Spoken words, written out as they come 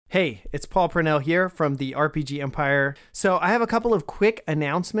Hey, it's Paul Purnell here from the RPG Empire. So I have a couple of quick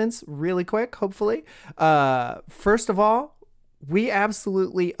announcements, really quick, hopefully. First of all, we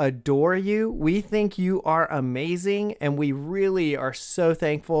absolutely adore you. We think you are amazing, and we really are so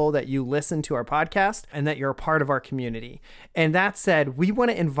thankful that you listen to our podcast and that you're a part of our community. And that said, we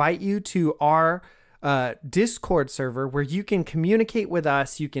want to invite you to our Discord server where you can communicate with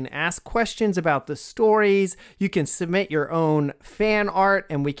us. You can ask questions about the stories. You can submit your own fan art,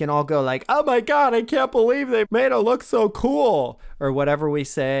 and we can all go like, "Oh my God, I can't believe they made it look so cool," or whatever we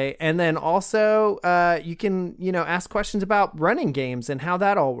say. And then also, you can, ask questions about running games and how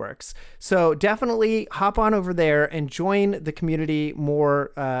that all works. So definitely hop on over there and join the community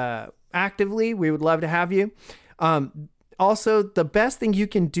more actively. We would love to have you. Also, the best thing you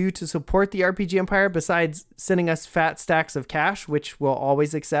can do to support the RPG Empire, besides sending us fat stacks of cash, which we'll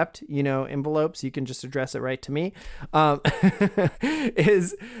always accept, envelopes, you can just address it right to me,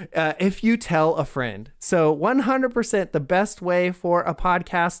 is if you tell a friend. So 100% the best way for a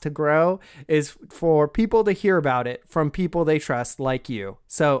podcast to grow is for people to hear about it from people they trust, like you.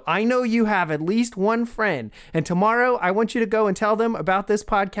 So I know you have at least one friend, and tomorrow I want you to go and tell them about this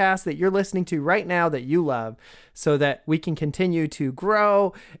podcast that you're listening to right now that you love, so that we can continue to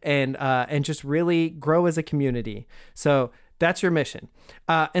grow and just really grow as a community. So that's your mission.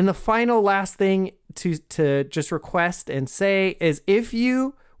 And the final last thing to just request and say is, if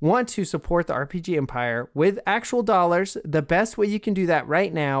you want to support the RPG Empire with actual dollars, the best way you can do that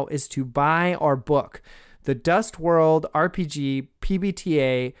right now is to buy our book, The Dust World RPG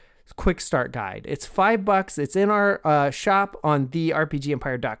PBTA Quick Start Guide. It's $5. It's in our shop on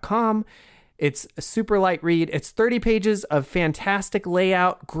therpgempire.com. It's a super light read. It's 30 pages of fantastic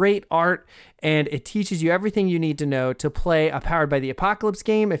layout, great art, and it teaches you everything you need to know to play a Powered by the Apocalypse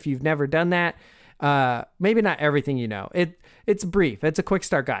game if you've never done that. Maybe not everything you know. It's brief. It's a quick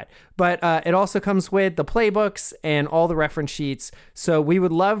start guide. But it also comes with the playbooks and all the reference sheets. So we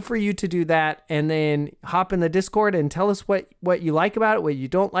would love for you to do that, and then hop in the Discord and tell us what you like about it, what you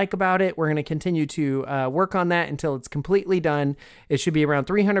don't like about it. We're going to continue to work on that until it's completely done. It should be around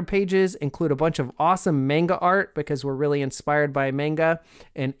 300 pages, include a bunch of awesome manga art because we're really inspired by manga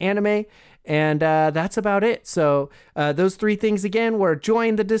and anime. And that's about it. So those three things again were: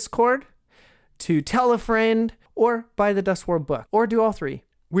 join the Discord, to tell a friend, or buy the Dust World book, or do all three.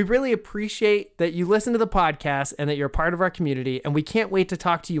 We really appreciate that you listen to the podcast and that you're part of our community, and we can't wait to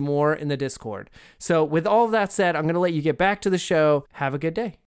talk to you more in the Discord. So with all of that said, I'm going to let you get back to the show. Have a good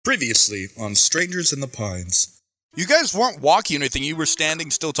day. Previously on Strangers in the Pines. You guys weren't walking or anything, you were standing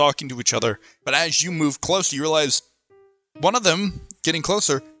still talking to each other, but as you moved closer, you realized one of them, getting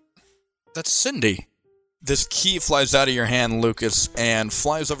closer, that's Cindy. This key flies out of your hand, Lucas, and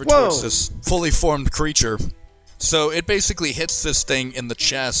flies over towards this fully formed creature. So it basically hits this thing in the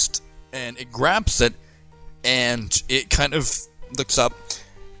chest, and it grabs it, and it kind of looks up,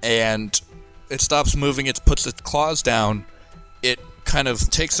 and it stops moving, it puts its claws down, it kind of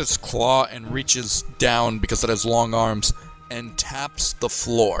takes its claw and reaches down, because it has long arms, and taps the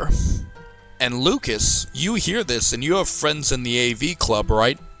floor. And Lucas, you hear this, and you have friends in the AV club,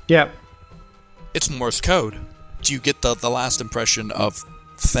 right? Yep. It's Morse code. Do you get the last impression of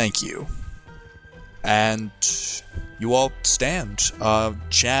thank you? And you all stand.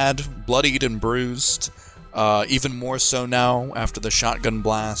 Chad, bloodied and bruised. Even more so now after the shotgun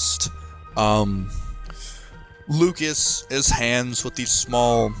blast. Lucas, his hands with these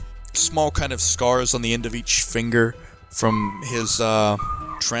small kind of scars on the end of each finger from his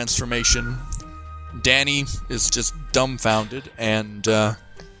transformation. Danny is just dumbfounded, and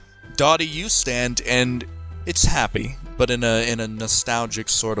Dottie, you stand, and it's happy, but in a nostalgic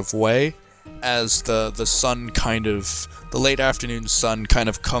sort of way, as the sun kind of, the late afternoon sun kind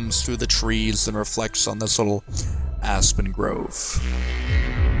of comes through the trees and reflects on this little aspen grove.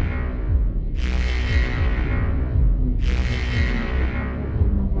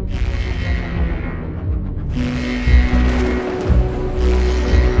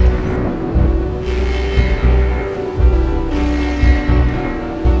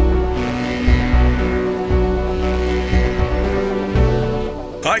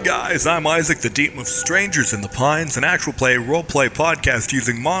 Hi guys, I'm Isaac, the Deep of Strangers in the Pines, an actual play roleplay podcast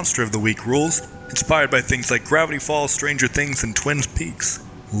using Monster of the Week rules, inspired by things like Gravity Falls, Stranger Things, and Twin Peaks.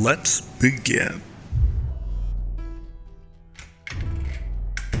 Let's begin.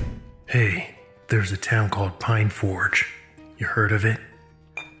 Hey, there's a town called Pine Forge. You heard of it?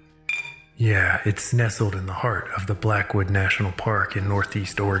 Yeah, it's nestled in the heart of the Blackwood National Park in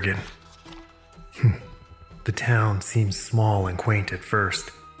Northeast Oregon. The town seems small and quaint at first,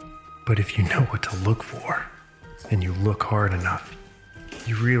 but if you know what to look for, and you look hard enough,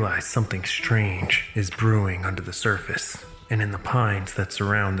 you realize something strange is brewing under the surface and in the pines that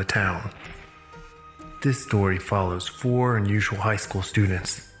surround the town. This story follows 4 unusual high school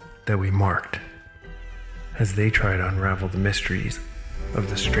students that we marked as they try to unravel the mysteries of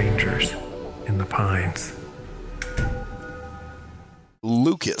the strangers in the pines.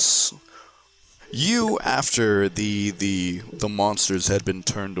 Lucas, you, after the monsters had been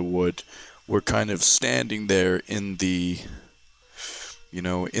turned to wood, were kind of standing there in the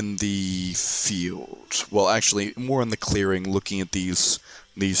field. Well, actually, more in the clearing, looking at these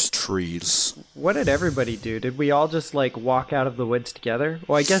trees. What did everybody do? Did we all just like walk out of the woods together?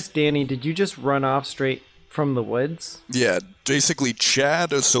 Well, I guess Danny, did you just run off straight from the woods? Yeah, basically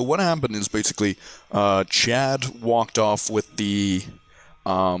Chad. So what happened is basically Chad walked off with the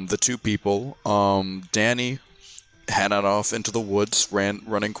 2 people. Danny headed off into the woods,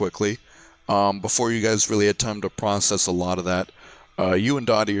 running quickly. Before you guys really had time to process a lot of that, you and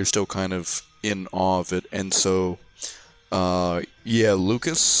Dottie are still kind of in awe of it, and so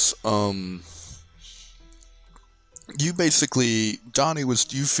Lucas, you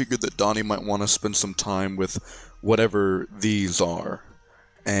figured that Donnie might want to spend some time with whatever these are,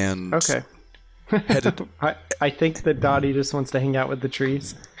 and okay. I think that Dottie just wants to hang out with the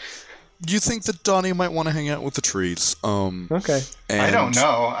trees. You think that Donnie might want to hang out with the trees? Okay. I don't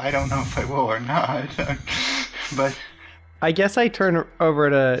know. I don't know if I will or not. But I guess I turn over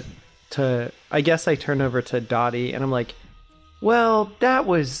to Dottie, and I'm like, well, that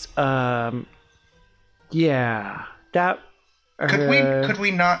was that. Could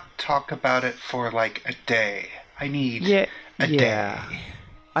we not talk about it for like a day? I need a day.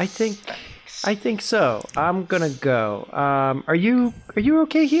 I think so. I'm gonna go. Are you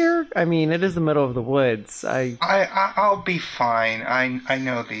okay here? I mean, it is the middle of the woods. I'll be fine. I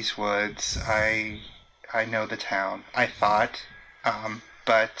know these woods. I know the town. I thought.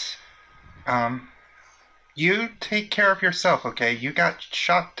 But you take care of yourself, okay? You got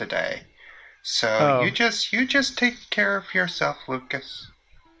shot today. So you just take care of yourself, Lucas.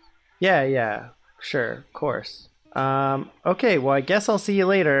 Yeah, sure, of course. Okay, well, I guess I'll see you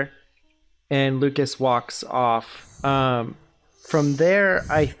later. And Lucas walks off. From there,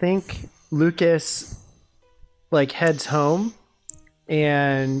 I think Lucas heads home,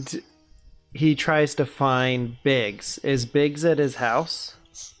 and he tries to find Biggs. Is Biggs at his house?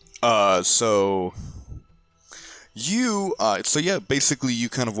 Basically you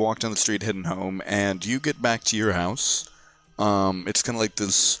kind of walk down the street heading home, and you get back to your house. It's kind of like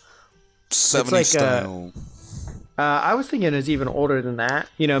this 70s style. I was thinking it's even older than that.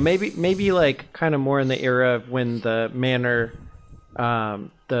 You know, maybe like kind of more in the era of when the manor,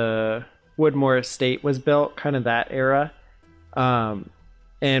 the Woodmore estate was built, kind of that era.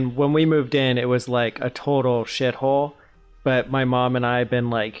 And when we moved in, it was like a total shithole. But my mom and I have been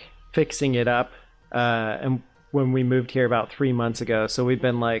like fixing it up. And when we moved here about 3 months ago, so we've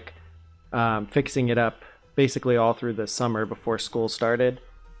been like fixing it up basically all through the summer before school started.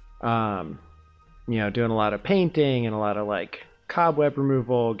 Doing a lot of painting and a lot of like cobweb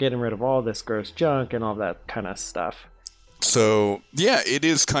removal, getting rid of all this gross junk and all that kind of stuff. So yeah, it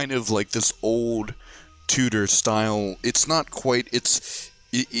is kind of like this old Tudor style. It's not quite. It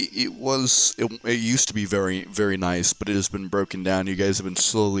used to be very, very nice, but it has been broken down. You guys have been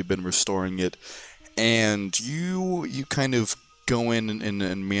slowly restoring it, and you kind of go in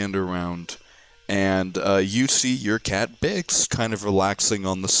and meander around, and you see your cat Biggs kind of relaxing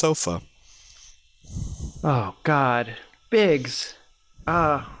on the sofa. Oh God, Biggs,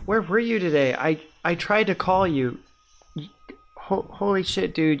 where were you today? I tried to call you. Holy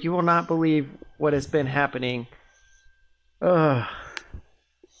shit, dude! You will not believe what has been happening. Ugh.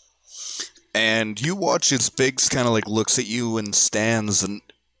 And you watch as Biggs kind of like looks at you and stands and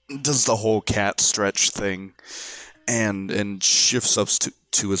does the whole cat stretch thing, and shifts up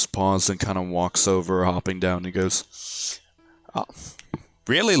to his paws and kind of walks over, hopping down. And goes, "Oh,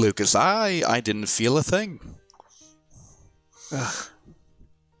 really, Lucas? I didn't feel a thing." Ugh.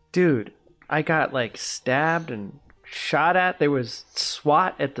 Dude, I got like stabbed and shot at. There was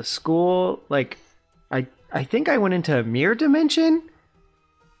SWAT at the school. Like, I think I went into a mirror dimension,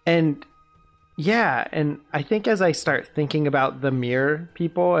 and yeah, and I think as I start thinking about the mirror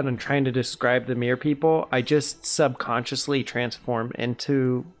people and I'm trying to describe the mirror people, I just subconsciously transform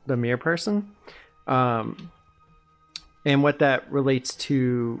into the mirror person. And what that relates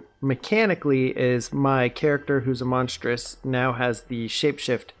to mechanically is my character, who's a monstrous, now has the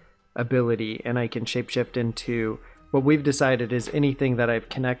shapeshift ability, and I can shapeshift into what we've decided is anything that I've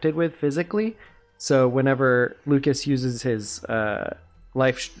connected with physically. So whenever Lucas uses his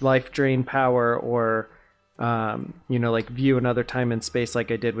life drain power or like view another time and space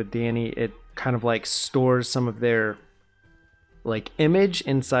like I did with Danny, it kind of like stores some of their like image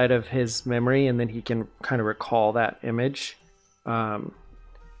inside of his memory, and then he can kind of recall that image.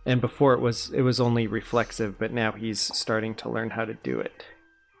 And before it was only reflexive, but now he's starting to learn how to do it.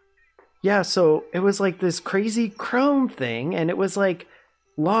 Yeah, so it was like this crazy chrome thing, and it was like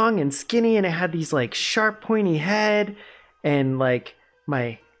long and skinny, and it had these like sharp pointy head, and like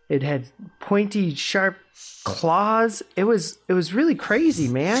it had pointy sharp claws. It was really crazy,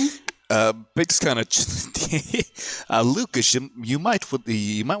 man. Biggs kind of, Lucas, you might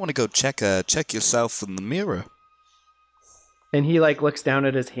want to go check yourself in the mirror. And he like looks down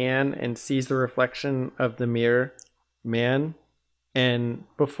at his hand and sees the reflection of the mirror man. And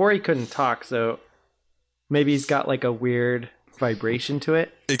before he couldn't talk, so maybe he's got like a weird vibration to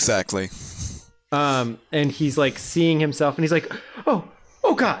it. Exactly. And he's like seeing himself, and he's like, oh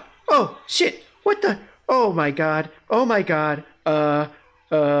God, oh shit, what the, oh my God,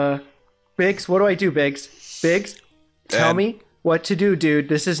 Biggs, what do I do, Biggs? Biggs, tell me what to do, dude.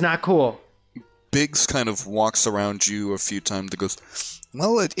 This is not cool. Biggs kind of walks around you a few times and goes,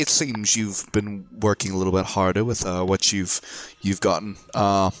 well, it seems you've been working a little bit harder with what you've gotten.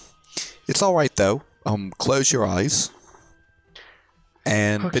 It's all right, though. Close your eyes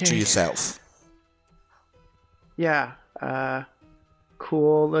and picture yourself. Yeah,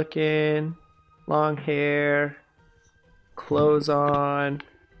 cool looking, long hair, clothes on.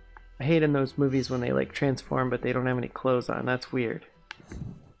 I hate in those movies when they like transform, but they don't have any clothes on. That's weird.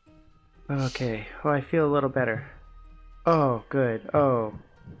 Okay, I feel a little better. Oh, good. Oh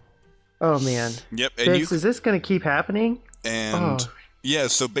man. Yep. And Biggs, is this gonna keep happening? And yeah,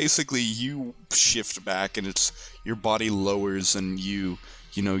 so basically you shift back, and it's your body lowers, and you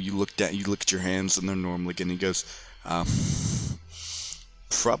look at your hands, and they're normal again. He goes,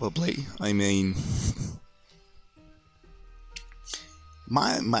 probably. I mean,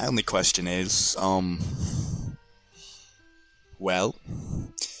 my only question is, well,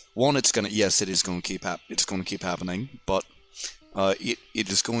 one, it is going to keep happening, but it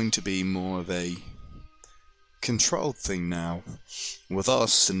is going to be more of a controlled thing now with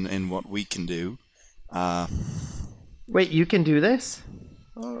us and what we can do. Wait, you can do this?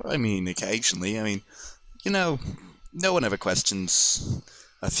 I mean, occasionally. I mean, no one ever questions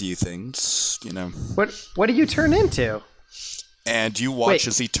a few things, What do you turn into? And you watch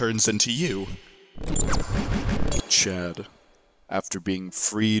as he turns into you. Chad, after being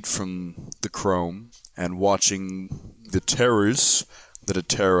freed from the chrome and watching the terrors that had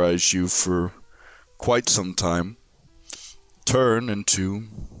terrorized you for quite some time turn into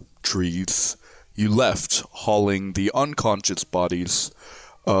trees, you left hauling the unconscious bodies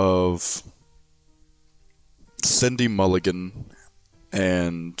of Cindy Mulligan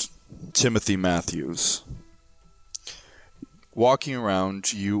and Timothy Matthews. Walking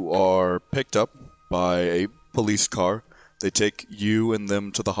around, you are picked up by a police car. They take you and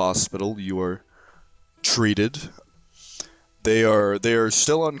them to the hospital. You are treated. They are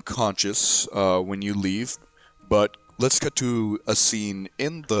still unconscious when you leave, but let's get to a scene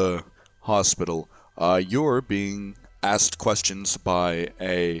in the hospital. You're being asked questions by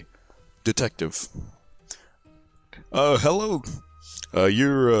a detective. Hello.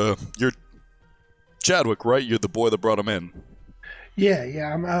 You're Chadwick, right? You're the boy that brought him in. Yeah.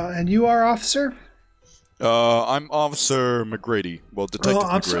 And you are, officer? I'm Officer McGrady. Well, Detective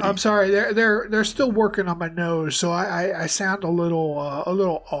McGrady. I'm sorry. They're still working on my nose, so I sound a little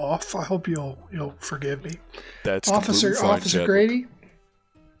off. I hope you'll forgive me. That's Officer Chadwick. Grady.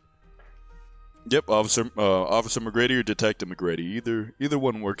 Yep, Officer McGrady or Detective McGrady. Either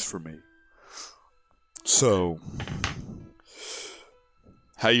one works for me. So,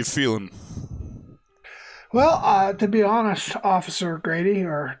 how you feeling? Well, to be honest, Officer Grady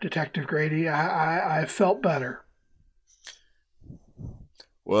or Detective Grady, I felt better.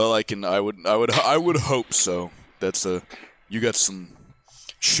 Well, I would hope so. You got some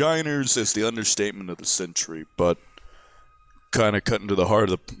shiners as the understatement of the century, but kind of cutting to the heart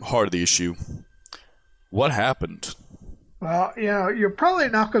of the issue. What happened? Well, you're probably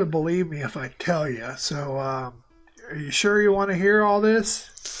not going to believe me if I tell you. So, are you sure you want to hear all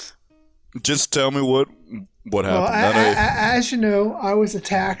this? Just tell me what happened. Well, as you know, I was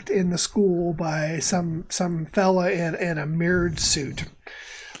attacked in the school by some fella in a mirrored suit.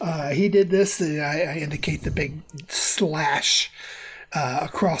 He did this. I indicate the big slash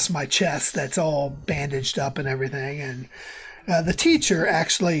across my chest that's all bandaged up and everything. And the teacher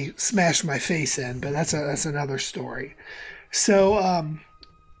actually smashed my face in, but that's another story. So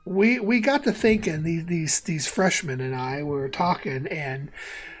we got to thinking. These freshmen and I were talking, and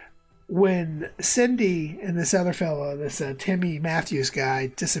when Cindy and this other fellow, this Timmy Matthews guy,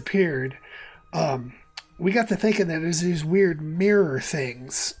 disappeared, we got to thinking that there's these weird mirror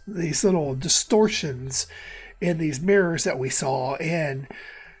things, these little distortions in these mirrors that we saw, and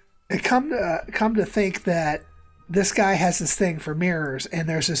it come to think that this guy has this thing for mirrors, and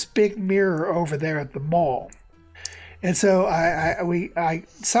there's this big mirror over there at the mall. And so I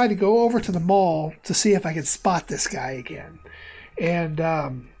decided to go over to the mall to see if I could spot this guy again. And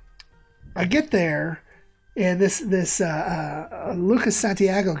I get there, and this Lucas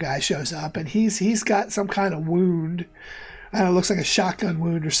Santiago guy shows up, and he's got some kind of wound. I don't know, it looks like a shotgun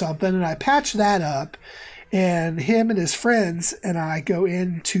wound or something. And I patch that up, and him and his friends and I go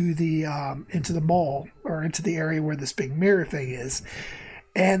into the mall, or into the area where this big mirror thing is.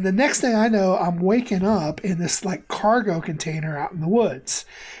 And the next thing I know, I'm waking up in this like cargo container out in the woods.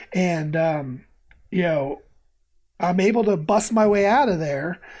 And, I'm able to bust my way out of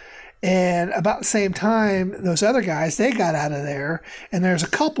there. And about the same time, those other guys, they got out of there. And there's a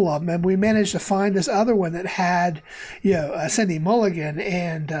couple of them. And we managed to find this other one that had, Cindy Mulligan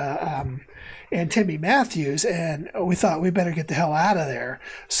and Timmy Matthews, and we thought we better get the hell out of there.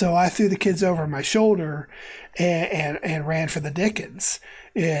 So I threw the kids over my shoulder and ran for the Dickens.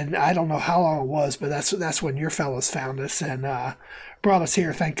 And I don't know how long it was, but that's when your fellows found us and brought us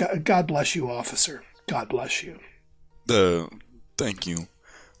here. Thank God. God bless you, officer. God bless you. Thank you.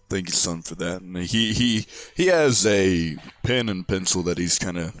 Thank you, son, for that. And he has a pen and pencil that he's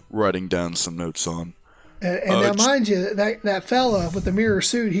kind of writing down some notes on. And now, mind you, that fella with the mirror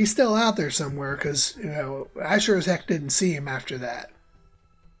suit, he's still out there somewhere, because I sure as heck didn't see him after that.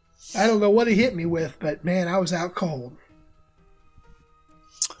 I don't know what he hit me with, but man, I was out cold.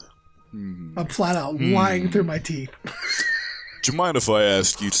 I'm flat out lying through my teeth. Do you mind if I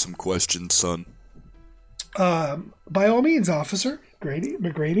ask you some questions, son? By all means, Officer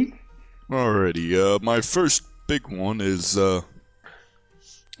McGrady. Alrighty. My first big one is, do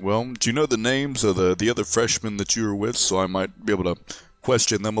you know the names of the other freshmen that you were with, so I might be able to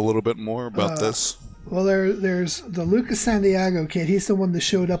question them a little bit more about this? Well, there's the Lucas Santiago kid. He's the one that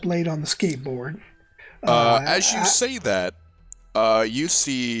showed up late on the skateboard. As you say that, you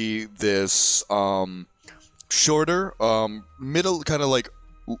see this shorter, middle, kind of like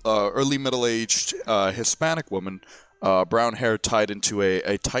early middle-aged Hispanic woman, brown hair tied into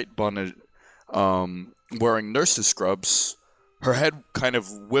a tight bun, wearing nurse's scrubs. Her head kind of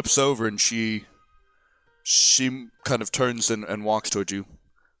whips over, and she kind of turns and walks toward you.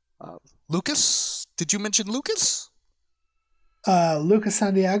 Lucas? Did you mention Lucas? Lucas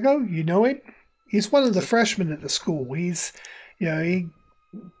Santiago, you know him? He's one of the freshmen at the school. He's, he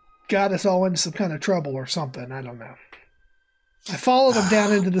got us all into some kind of trouble or something. I don't know. I followed him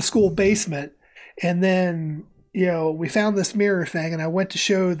down into the school basement, and then, we found this mirror thing, and I went to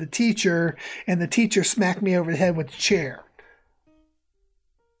show the teacher, and the teacher smacked me over the head with the chair.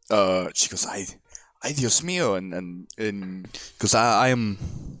 She goes, ay Dios mío, and because I'm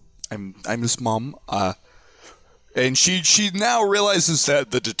his mom, and she now realizes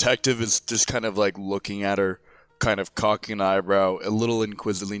that the detective is just kind of like looking at her, kind of cocking an eyebrow, a little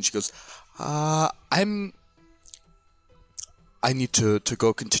inquisitively, and she goes, I need to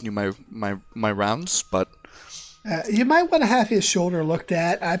go continue my rounds, but you might want to have his shoulder looked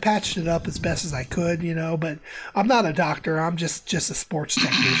at. I patched it up as best as I could, but I'm not a doctor. I'm just a sports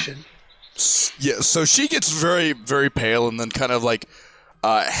technician. Yeah, so she gets very, very pale and then kind of like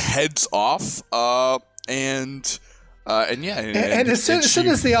heads off, and as soon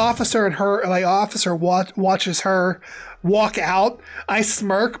as the officer and her, officer watches her walk out, I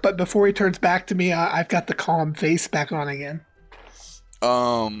smirk, but before he turns back to me, I've got the calm face back on again.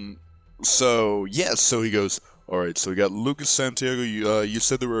 So he goes, all right, so we got Lucas Santiago. You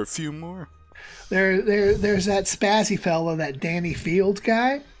said there were a few more? There's that spazzy fellow, that Danny Fields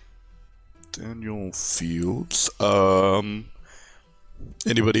guy. Daniel Fields.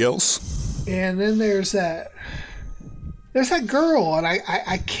 Anybody else? And then there's that girl, and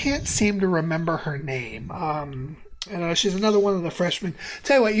I can't seem to remember her name. She's another one of the freshmen.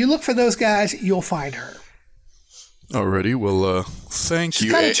 Tell you what, you look for those guys, you'll find her. Alrighty, well, thank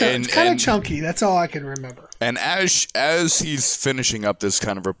you. Kind of chunky. That's all I can remember. And as he's finishing up this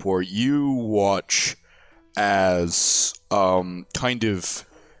kind of report, you watch as the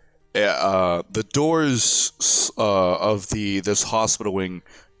doors of this hospital wing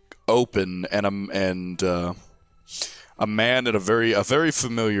open, and a man and a very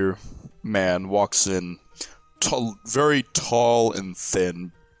familiar man walks in, very tall and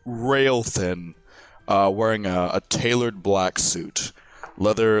thin, rail thin. Wearing a tailored black suit,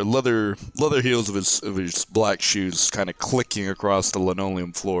 leather heels of his black shoes kind of clicking across the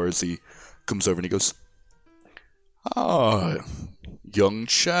linoleum floor as he comes over and he goes, "Ah, young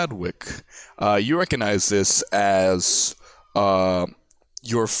Chadwick. You recognize this as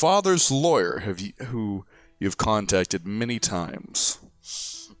your father's lawyer, who you've contacted many times.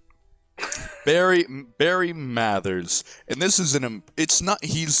 Barry Mathers, and this is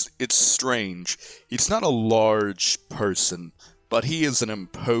it's strange. He's not a large person, but he is an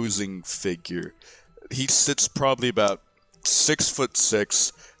imposing figure. He sits probably about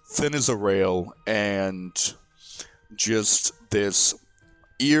 6'6", thin as a rail, and just this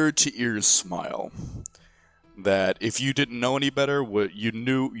ear-to-ear smile that if you didn't know any better, what you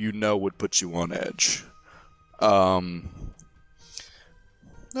know would put you on edge.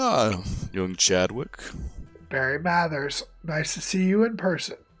 Young Chadwick. Barry Mathers, nice to see you in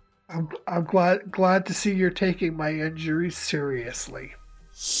person. I'm glad to see you're taking my injuries seriously.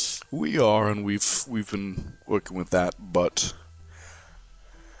 We are, and we've been working with that, but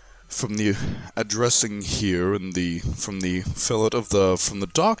from the addressing here and from the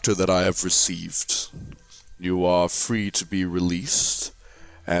doctor that I have received, you are free to be released,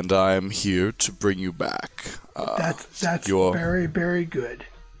 and I am here to bring you back. That's very, very good.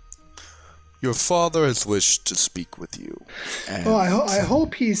 Your father has wished to speak with you. And I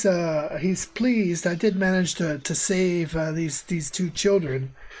hope he's pleased. I did manage to save these two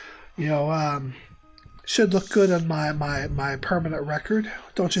children. Should look good on my permanent record,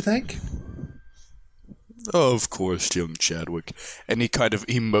 don't you think? Oh, of course, young Chadwick. And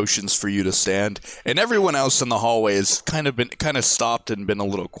he motions for you to stand, and everyone else in the hallway has kind of stopped and been a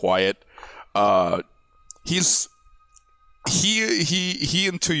little quiet. He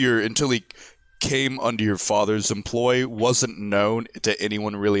until he came under your father's employ wasn't known to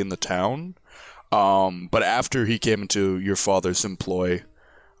anyone really in the town. But after he came into your father's employ,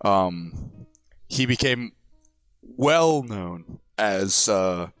 he became well known as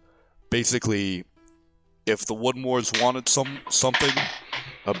basically, if the Woodmores wanted something,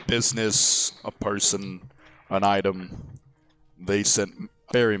 a business, a person, an item, they sent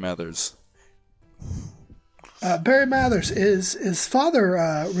Barry Mathers. Barry Mathers, is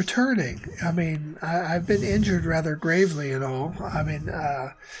father returning? I mean, I've been injured rather gravely and all. I mean,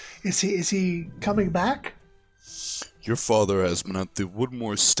 is he coming back? Your father has been at the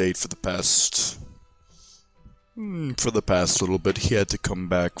Woodmore estate for the past little bit. He had to come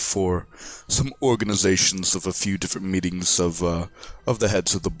back for some organizations of a few different meetings of the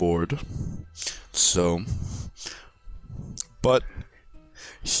heads of the board. So, but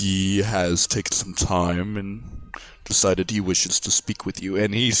he has taken some time and decided he wishes to speak with you.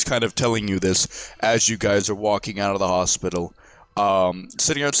 And he's kind of telling you this as you guys are walking out of the hospital.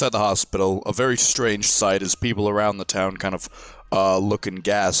 Sitting outside the hospital, a very strange sight as people around the town kind of look and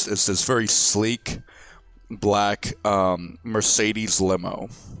gasp. It's this very sleek, black Mercedes limo,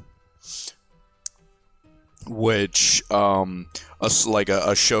 which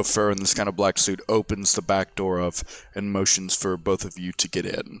a chauffeur in this kind of black suit opens the back door of and motions for both of you to get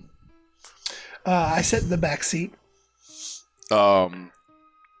in. I sit in the back seat.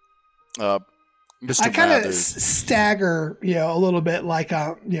 Mr. I kind of Mathers. stagger, a little bit, like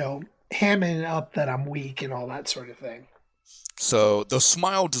hamming up that I'm weak and all that sort of thing. So the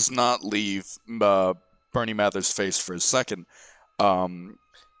smile does not leave Bernie Mathers' face for a second,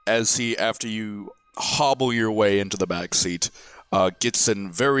 as he, after you hobble your way into the back seat, gets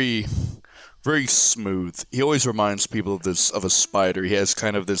in very, very smooth. He always reminds people of a spider. He has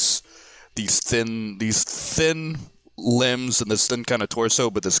kind of these thin limbs and this thin kind of torso,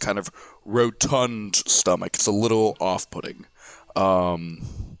 but this kind of rotund stomach. It's a little off-putting.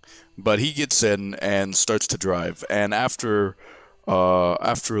 But he gets in and starts to drive, and after a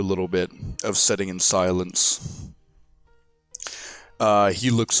little bit of sitting in silence,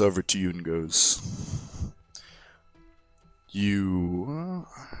 he looks over to you and goes,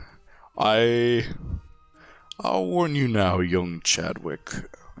 I'll warn you now, young Chadwick.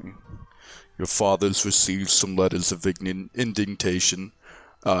 Your father's received some letters of indignation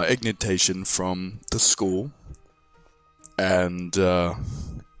from the school, and,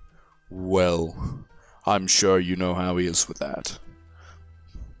 well, I'm sure you know how he is with that.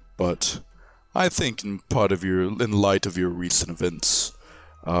 But I think in light of your recent events,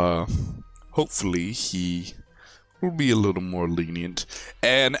 hopefully he will be a little more lenient.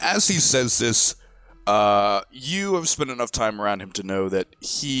 And as he says this, you have spent enough time around him to know that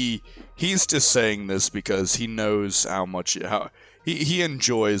he's just saying this because he knows how he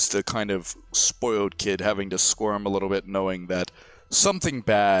enjoys the kind of spoiled kid having to squirm a little bit, knowing that something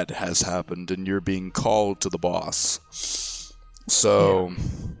bad has happened and you're being called to the boss. So,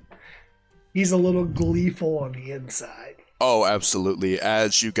 he's a little gleeful on the inside. oh, absolutely.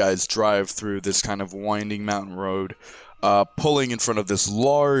 As you guys drive through this kind of winding mountain road, pulling in front of this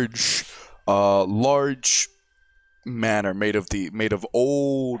large manor made of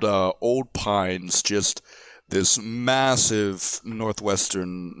old pines, just this massive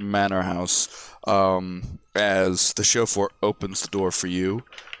northwestern manor house. As the chauffeur opens the door for you,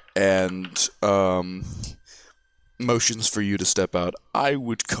 and motions for you to step out. I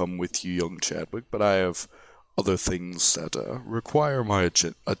would come with you, young Chadwick, but I have other things that require my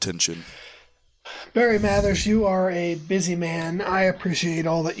attention. Barry Mathers, you are a busy man. I appreciate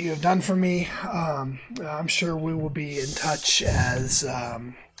all that you have done for me. I'm sure we will be in touch as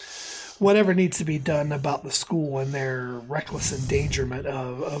whatever needs to be done about the school and their reckless endangerment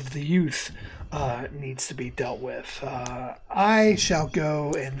of the youth needs to be dealt with. I shall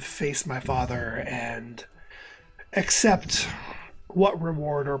go and face my father and accept what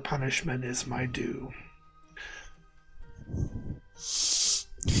reward or punishment is my due.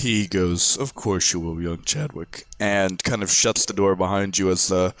 He goes, "Of course you will, young Chadwick," and kind of shuts the door behind you as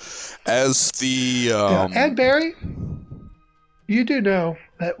the And Barry, you do know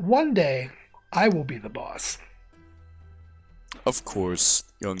that one day I will be the boss. Of course,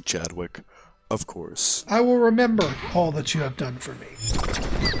 young Chadwick. Of course. I will remember all that you have done for me.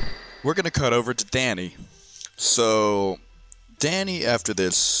 We're gonna cut over to Danny. So, Danny, after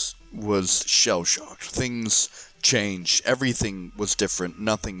this, was shell-shocked. Things changed. Everything was different.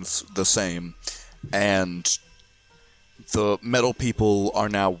 Nothing's the same. And the metal people are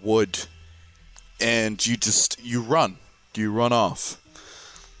now wood. And you run. You run off.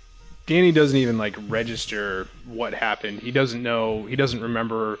 Danny doesn't even register what happened. He doesn't know. He doesn't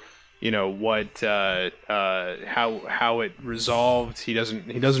remember. What how it resolved. He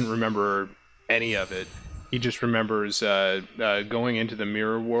doesn't remember any of it. He just remembers going into the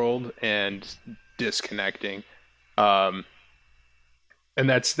mirror world and disconnecting. And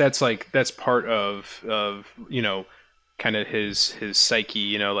that's part of kind of his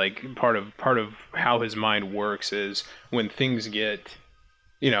psyche, part of how his mind works is when things get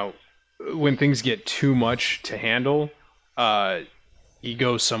too much to handle, he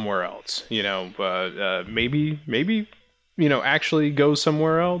goes somewhere else, maybe actually goes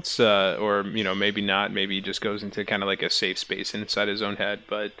somewhere else, or maybe not, maybe he just goes into kind of like a safe space inside his own head.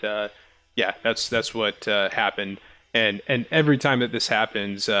 But yeah, that's what happened. And every time that this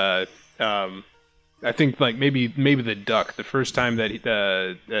happens, I think maybe the duck, the first time that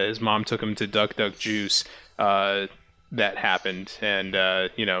his mom took him to Duck Juice, that happened. And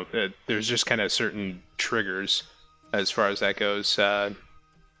there's just kind of certain triggers as far as that goes. And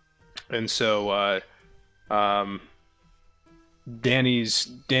so Danny's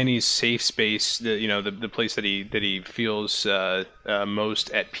safe space, the place that he feels most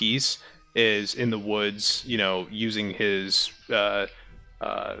at peace is in the woods, using his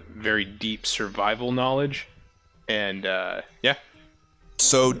very deep survival knowledge. And yeah.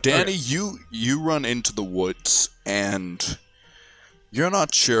 So Danny, you run into the woods, and you're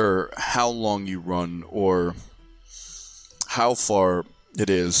not sure how long you run or how far it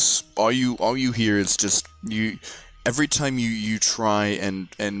is. All you hear is just you. Every time you try and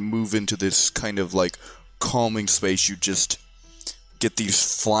move into this kind of calming space, you just get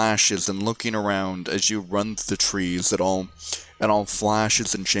these flashes, and looking around as you run through the trees, it all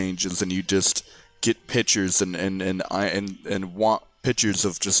flashes and changes, and you just get pictures and pictures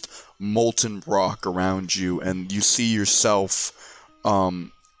of just molten rock around you, and you see yourself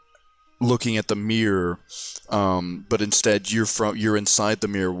looking at the mirror, but instead you're inside the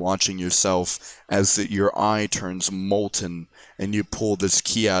mirror watching yourself as your eye turns molten, and you pull this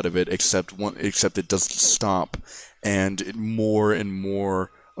key out of it, except it doesn't stop, and more and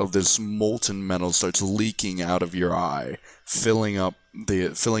more of this molten metal starts leaking out of your eye, filling up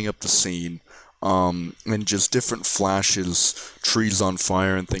the scene, and just different flashes, trees on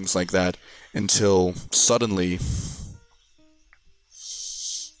fire and things like that, until suddenly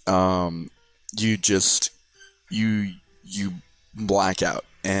you black out,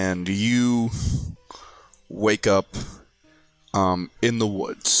 and you wake up in the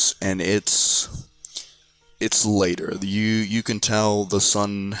woods, and it's later. You can tell the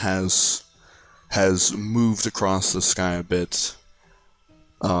sun has moved across the sky a bit,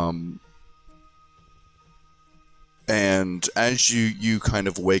 and as you kind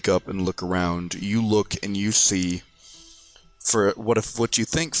of wake up and look around, you look and you see, for what you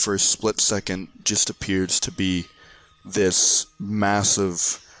think for a split second just appears to be this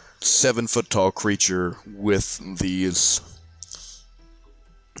massive 7-foot tall creature with these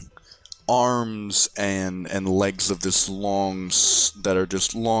arms and legs of this that are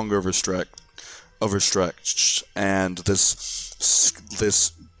just long overstretched, and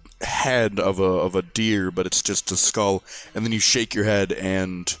this head of a deer, but it's just a skull. And then you shake your head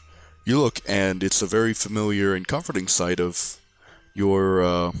and you look, and it's a very familiar and comforting sight of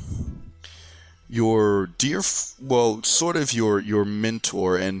your dear, sort of your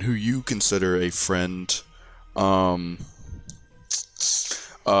mentor and who you consider a friend,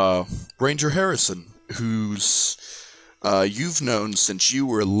 Ranger Harrison, who's you've known since you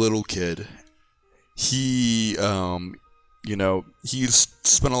were a little kid. He, he's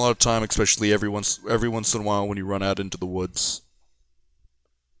spent a lot of time, especially every once in a while when you run out into the woods.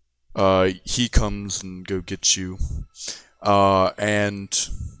 He comes and go get you, and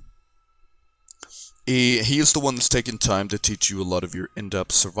he is the one that's taken time to teach you a lot of your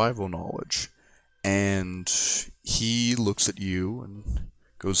in-depth survival knowledge. And he looks at you and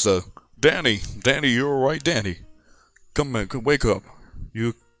goes, Danny, you're all right, Danny. Come on, wake up.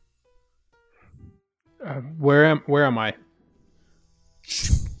 You. Where am I?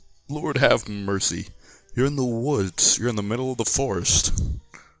 Lord have mercy. You're in the woods. You're in the middle of the forest.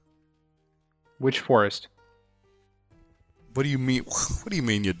 Which forest? What do you mean? What do you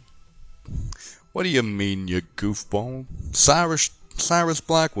mean, you goofball? Cyrus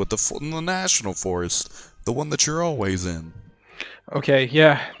Blackwood, the National Forest, the one that you're always in. Okay,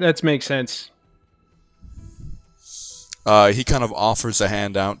 yeah, that makes sense. He kind of offers a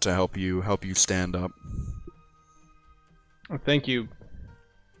hand out to help you stand up. Thank you.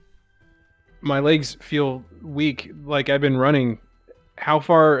 My legs feel weak, like I've been running. How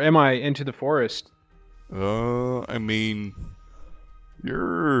far am I into the forest? I mean,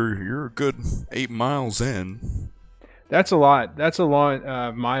 you're a good 8 miles in. That's a lot. That's a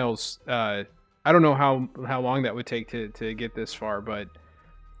lot miles. I don't know how long that would take to get this far, but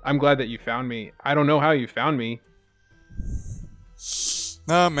I'm glad that you found me. I don't know how you found me.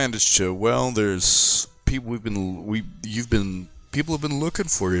 Nah, man, it's chill. Well, there's people people have been looking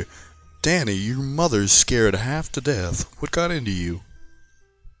for you. Danny, your mother's scared half to death. What got into you?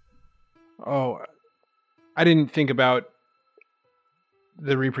 Oh, I didn't think about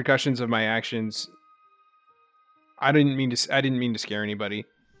the repercussions of my actions. I didn't mean to scare anybody.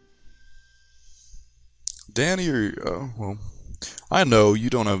 Danny, I know you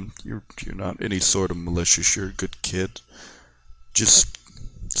don't have. You're not any sort of malicious. You're a good kid. Just,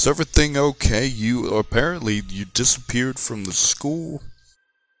 is everything okay? Apparently you disappeared from the school.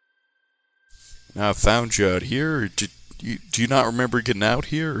 Now I found you out here. Do you not remember getting out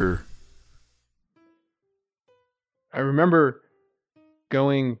here? Or? I remember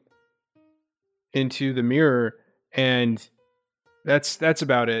going into the mirror, and that's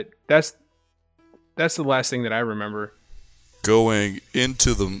about it. That's the last thing that I remember. Going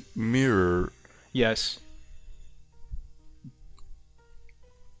into the mirror? Yes.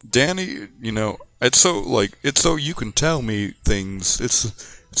 Danny, it's so you can tell me things.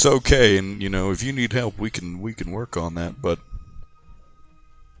 It's okay, and if you need help, we can work on that. But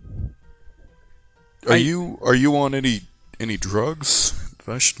are you on any drugs that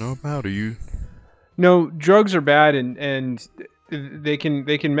I should know about? Are you? No, drugs are bad, and they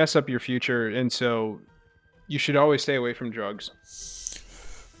can mess up your future, and so you should always stay away from drugs.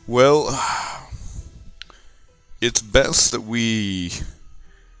 Well, it's best that we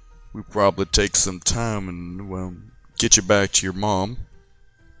probably take some time and get you back to your mom.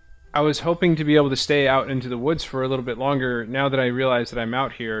 I was hoping to be able to stay out into the woods for a little bit longer now that I realize that I'm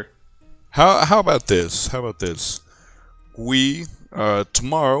out here. How about this? We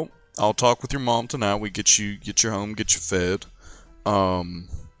tomorrow I'll talk with your mom tonight. We get you home, get you fed.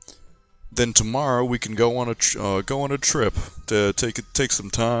 Then tomorrow we can go on a trip to take some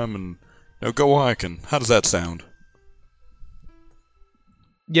time and go hiking. How does that sound?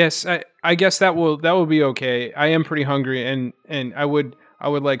 Yes, I guess that will be okay. I am pretty hungry, and I would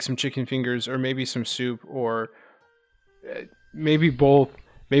like some chicken fingers, or maybe some soup, or maybe both.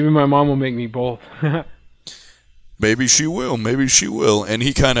 Maybe my mom will make me both. Maybe she will. And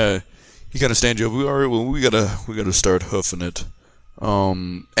he kind of stands you up. All right, well, we gotta start hoofing it.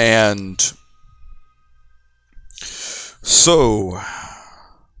 And so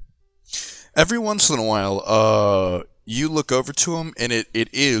every once in a while, you look over to him, and it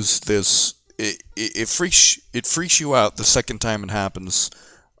is this. It freaks you out the second time it happens,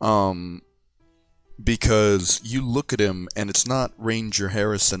 because you look at him and it's not Ranger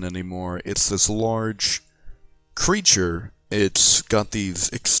Harrison anymore. It's this large creature. It's got these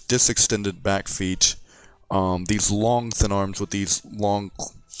disextended back feet, these long thin arms with these long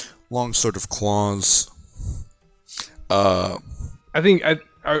sort of claws. I think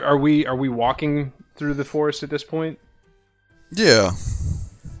Are we walking through the forest at this point? Yeah.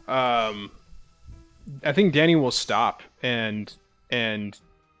 I think Danny will stop and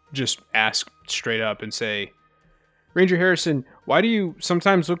just ask straight up and say, Ranger Harrison, why do you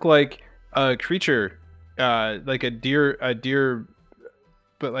sometimes look like a creature, like a deer,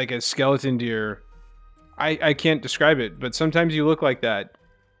 but like a skeleton deer? I can't describe it, but sometimes you look like that.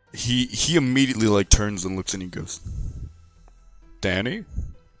 He immediately like turns and looks at you and goes, Danny?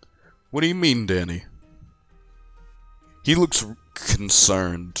 What do you mean, Danny? He looks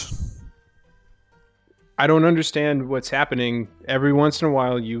concerned. I don't understand what's happening. Every once in a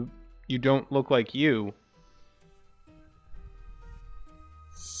while, you don't look like you.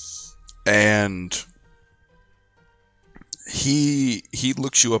 And he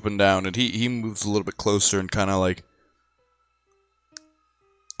looks you up and down, and he moves a little bit closer and kind of like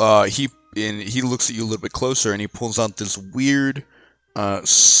he looks at you a little bit closer, and he pulls out this weird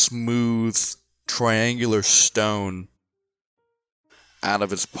smooth triangular stone out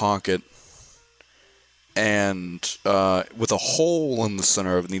of his pocket, and with a hole in the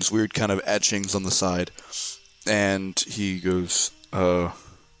center of it, and these weird kind of etchings on the side. And he goes,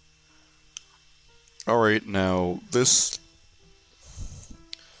 alright, now this...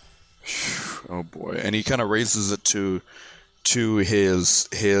 Oh boy. And he kind of raises it to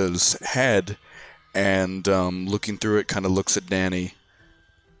his head, and looking through it, kind of looks at Danny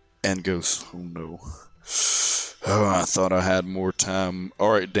and goes, oh no. Oh, I thought I had more time.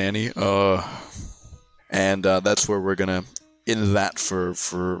 Alright, Danny, and that's where we're gonna end that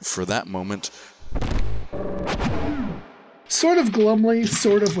for that moment. Sort of glumly,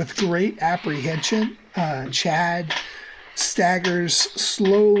 sort of with great apprehension, Chad staggers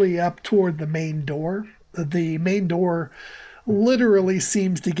slowly up toward the main door. The main door literally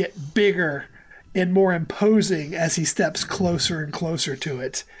seems to get bigger and more imposing as he steps closer and closer to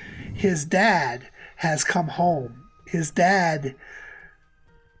it. His dad has come home. His dad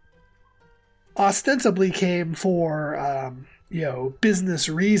ostensibly came for, business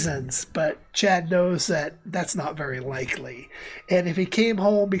reasons, but Chad knows that that's not very likely. And if he came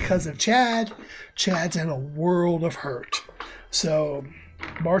home because of Chad, Chad's in a world of hurt. So,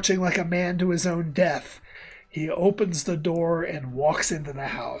 marching like a man to his own death, he opens the door and walks into the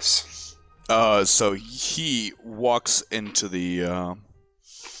house. So he walks into the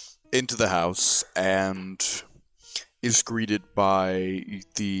house and is greeted by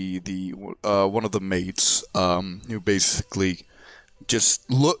the one of the maids, who basically just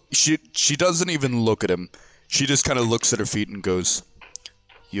look. She doesn't even look at him. She just kind of looks at her feet and goes,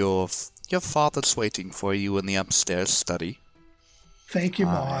 "Your father's waiting for you in the upstairs study." Thank you,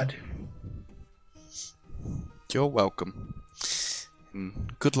 Maud. You're welcome.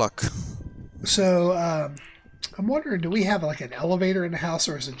 Good luck. So, I'm wondering, do we have like an elevator in the house,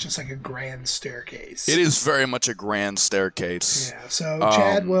 or is it just like a grand staircase? It is very much a grand staircase. Yeah, so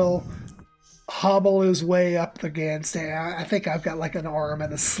Chad will hobble his way up the grand stair. I think I've got like an arm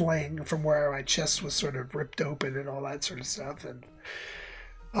and a sling from where my chest was sort of ripped open and all that sort of stuff. And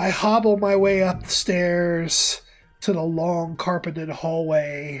I hobble my way up the stairs to the long carpeted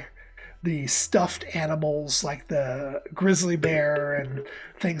hallway. The stuffed animals like the grizzly bear and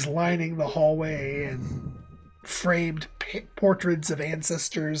things lining the hallway, and framed portraits of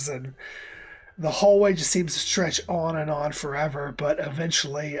ancestors, and the hallway just seems to stretch on and on forever. But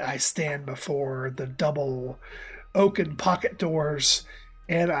eventually I stand before the double oaken pocket doors,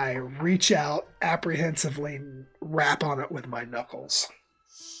 and I reach out apprehensively and rap on it with my knuckles.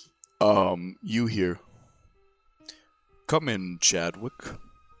 You hear, "Come in, Chadwick."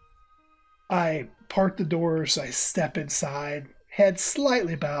 I part the doors, I step inside, head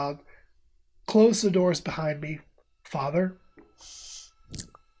slightly bowed, close the doors behind me. Father?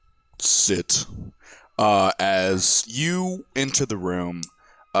 Sit. As you enter the room,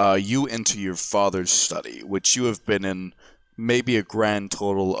 you enter your father's study, which you have been in maybe a grand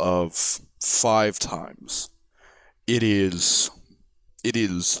total of 5 times. It is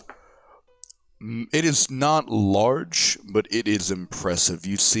not large, but it is impressive.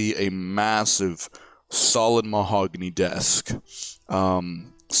 You see a massive, solid mahogany desk,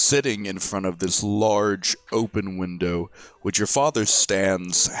 sitting in front of this large open window, which your father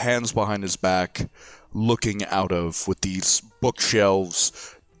stands, hands behind his back, looking out of, with these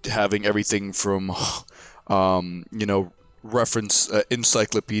bookshelves having everything from, reference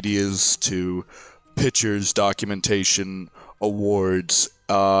encyclopedias to pictures, documentation, awards.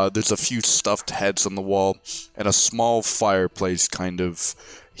 There's a few stuffed heads on the wall, and a small fireplace kind of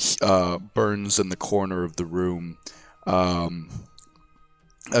burns in the corner of the room.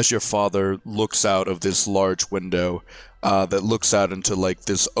 as your father looks out of this large window that looks out into like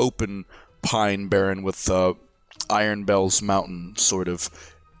this open pine barren with Iron Bells Mountain sort of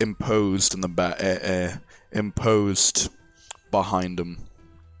imposed in the imposed behind him.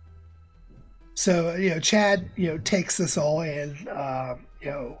 So, Chad, takes this all in,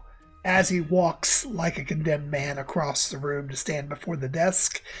 as he walks like a condemned man across the room to stand before the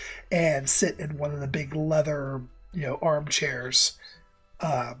desk and sit in one of the big leather, armchairs.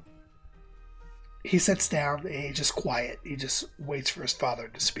 He sits down and he's just quiet. He just waits for his father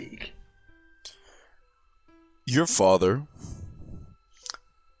to speak. Your father,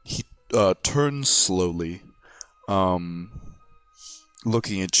 he turns slowly, looking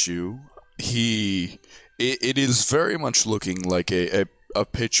at you. It is very much looking like a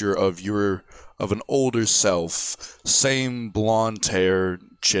picture of an older self, same blonde hair,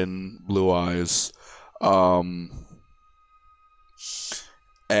 chin, blue eyes,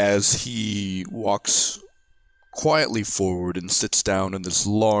 as he walks quietly forward and sits down in this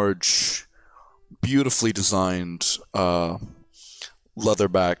large, beautifully designed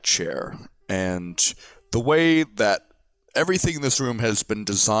leatherback chair. And the way that everything in this room has been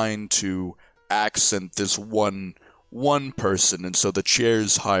designed to accent this one person, and so the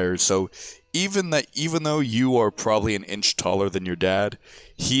chair's higher. So even though you are probably an inch taller than your dad,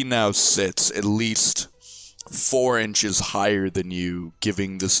 he now sits at least 4 inches higher than you,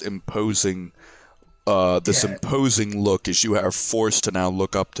 giving this imposing look as you are forced to now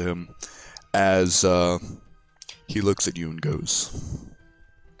look up to him as he looks at you and goes,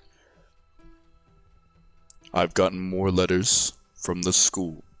 "I've gotten more letters from the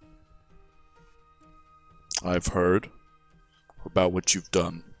school. I've heard about what you've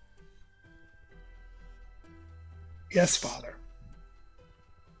done." Yes, Father.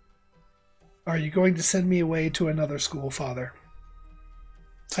 Are you going to send me away to another school, Father?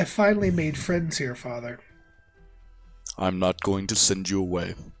 I finally made friends here, Father. I'm not going to send you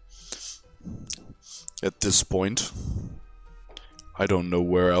away. At this point, I don't know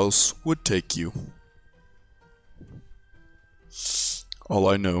where else would take you. All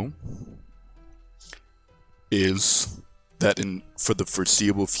I know is that for the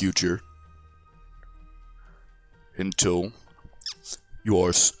foreseeable future, until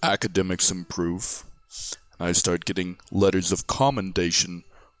your academics improve and I start getting letters of commendation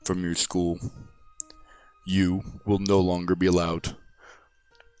from your school, you will no longer be allowed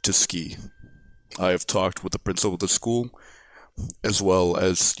to ski. I have talked with the principal of the school as well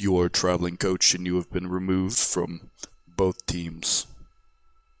as your traveling coach, and you have been removed from both teams.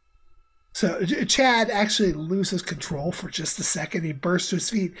 So Chad actually loses control for just a second. He bursts to his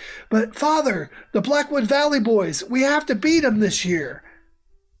feet. But Father, the Blackwood Valley boys, we have to beat them this year.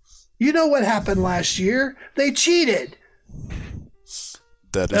 You know what happened last year? They cheated.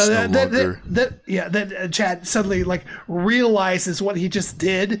 That is no longer... Then Chad suddenly realizes what he just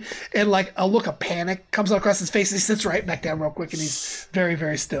did, and a look of panic comes across his face, and he sits right back down real quick, and he's very,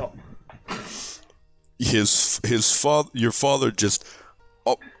 very still. Your father just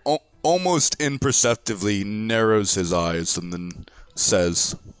almost imperceptibly narrows his eyes and then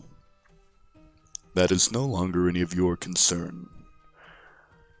says, "That is no longer any of your concern.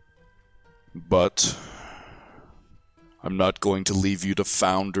 But I'm not going to leave you to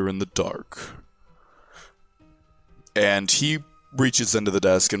founder in the dark." And he reaches into the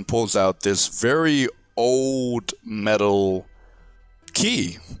desk and pulls out this very old metal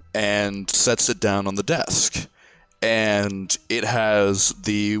key and sets it down on the desk. And it has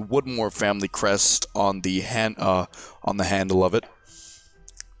the Woodmore family crest on the handle of it.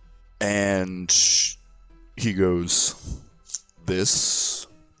 And he goes, "This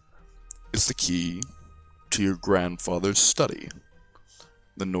is the key to your grandfather's study,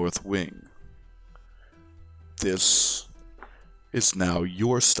 the North Wing. This is now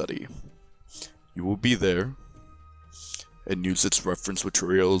your study. You will be there and use its reference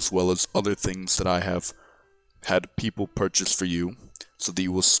material as well as other things that I have had people purchase for you so that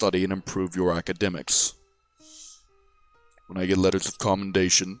you will study and improve your academics. When I get letters of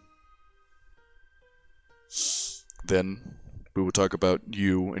commendation, then we will talk about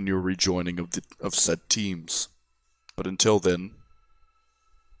you and your rejoining of said teams. But until then..."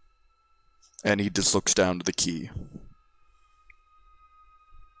 And he just looks down to the key.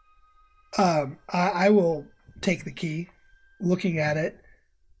 I will take the key, looking at it.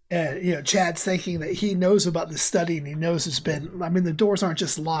 Chad's thinking that he knows about the study, and he knows the doors aren't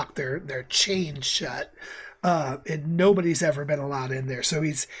just locked, they're chained shut. And nobody's ever been allowed in there. So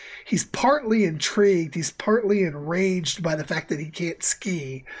he's partly intrigued, he's partly enraged by the fact that he can't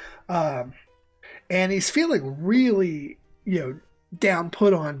ski. And he's feeling really, down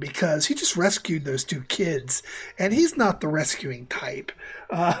put on because he just rescued those 2 kids, and he's not the rescuing type.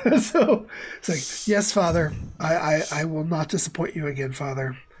 So it's like, yes, Father, I will not disappoint you again,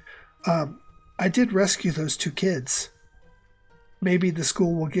 Father. I did rescue those 2 kids. Maybe the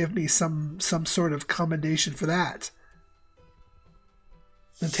school will give me some sort of commendation for that.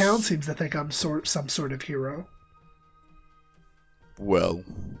 The town seems to think I'm some sort of hero. Well,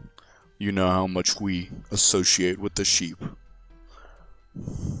 you know how much we associate with the sheep.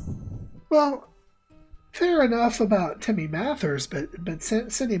 Well, fair enough about Timmy Mathers, but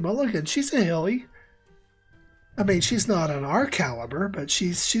Cindy Mulligan, she's a hilly. I mean, she's not on our caliber, but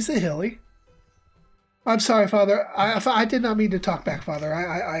she's a hilly. I'm sorry, Father. I did not mean to talk back, Father.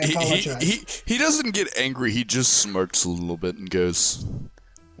 I apologize. He doesn't get angry. He just smirks a little bit and goes,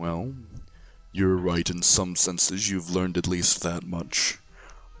 well, you're right in some senses. You've learned at least that much.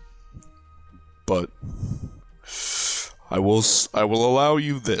 But I will allow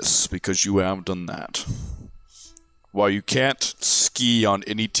you this because you have done that. While you can't ski on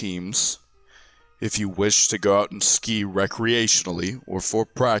any teams, if you wish to go out and ski recreationally or for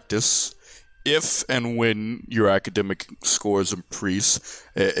practice, if and when your academic scores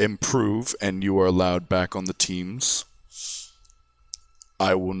improve and you are allowed back on the teams,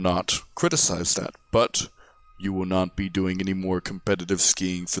 I will not criticize that, but you will not be doing any more competitive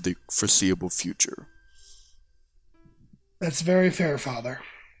skiing for the foreseeable future. That's very fair, Father.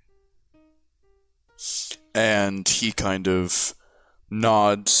 And he kind of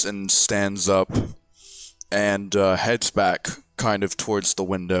nods and stands up and heads back kind of towards the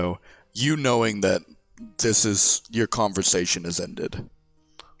window, you knowing that your conversation has ended.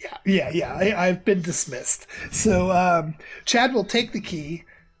 Yeah. I've been dismissed. So Chad will take the key,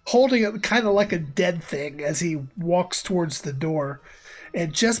 holding it kind of like a dead thing as he walks towards the door.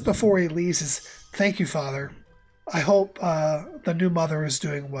 And just before he leaves, says, "Thank you, Father. I hope the new mother is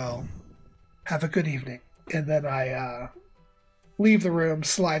doing well. Have a good evening." And then I leave the room,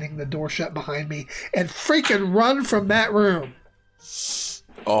 sliding the door shut behind me, and freaking run from that room.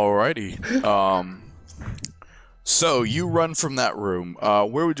 Alrighty. So you run from that room.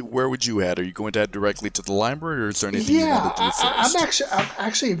 Where would you head? Are you going to head directly to the library, or is there anything you want to do first? I'm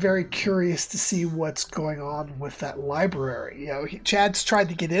actually very curious to see what's going on with that library. You know, Chad's tried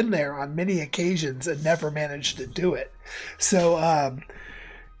to get in there on many occasions and never managed to do it. So,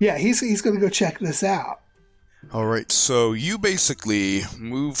 he's going to go check this out. All right, so you basically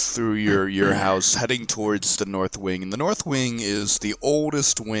move through your house heading towards the north wing, and the north wing is the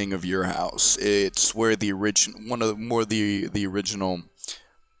oldest wing of your house. It's where the original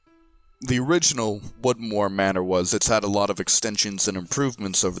Woodmore Manor was. It's had a lot of extensions and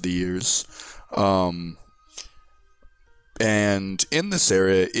improvements over the years. And in this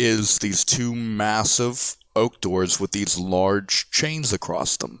area is these 2 massive oak doors with these large chains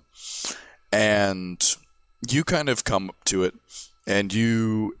across them. And you kind of come up to it, and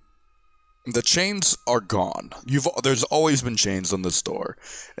the chains are gone. There's always been chains on this door,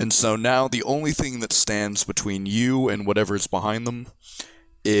 and so now the only thing that stands between you and whatever's behind them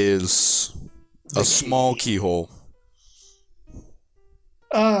is a small keyhole.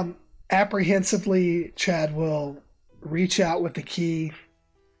 Apprehensively, Chad will reach out with the key,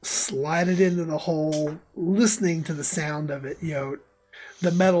 slide it into the hole, listening to the sound of it,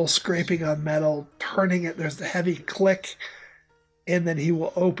 the metal scraping on metal, turning it, there's the heavy click, and then he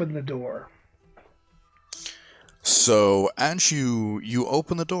will open the door. So, as you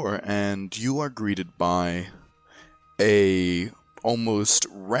open the door, and you are greeted by a almost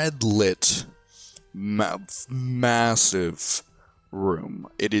red-lit, massive room.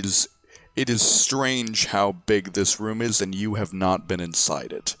 It is strange how big this room is, and you have not been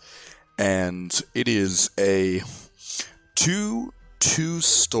inside it. And it is a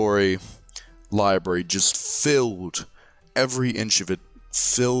two-story library, just filled, every inch of it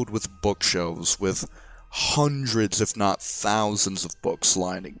filled with bookshelves with hundreds, if not thousands, of books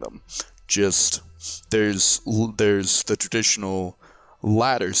lining them. Just there's the traditional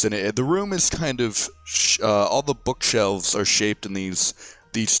ladders in it. The room is kind of all the bookshelves are shaped in these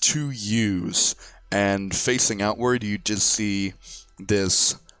 2 U's, and facing outward you just see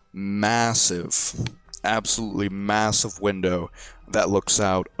this massive, absolutely massive window that looks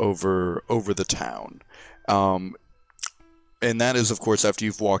out over the town. And that is, of course, after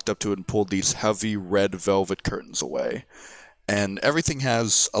you've walked up to it and pulled these heavy red velvet curtains away. And everything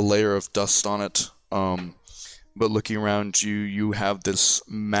has a layer of dust on it. But looking around you, you have this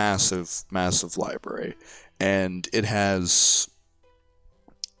massive, massive library. And it has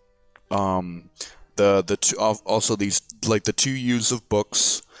the two, also these, like the 2 U's of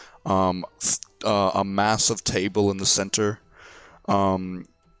books, a massive table in the center,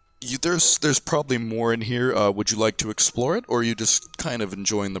 There's probably more in here. Would you like to explore it, or are you just kind of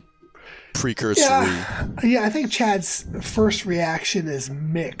enjoying the precursory? Yeah, I think Chad's first reaction is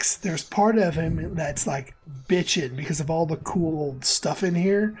mixed. There's part of him that's like bitching because of all the cool stuff in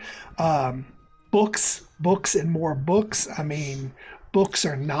here. Books, and more books. I mean, books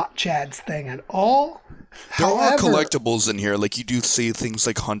are not Chad's thing at all. There are collectibles in here. Like, you do see things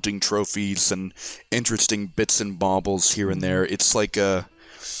like hunting trophies and interesting bits and baubles here and there. It's like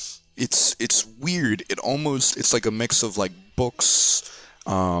it's weird. It's like a mix of like books,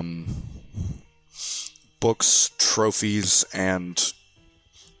 trophies, and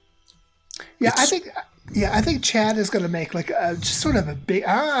I think Chad is going to make like just sort of a big.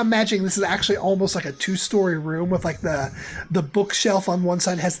 I'm imagining this is actually almost like a 2-story room with like the bookshelf on one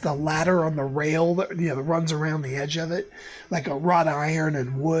side has the ladder on the rail that that runs around the edge of it, like a wrought iron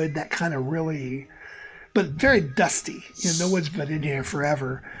and wood. That kind of really, but very dusty. No one's been in here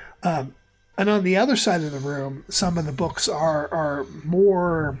forever. And on the other side of the room, some of the books are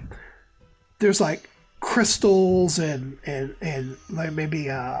more. There's like crystals and like maybe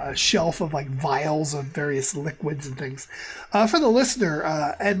a shelf of like vials of various liquids and things. For the listener,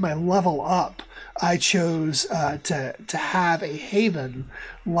 at my level up, I chose to have a haven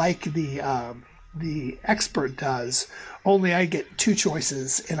like the expert does. Only I get 2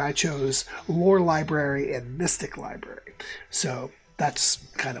 choices, and I chose Lore Library and Mystic Library. So that's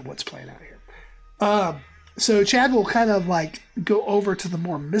kind of what's playing out here. So Chad will kind of like go over to the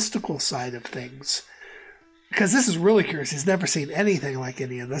more mystical side of things, because this is really curious. He's never seen anything like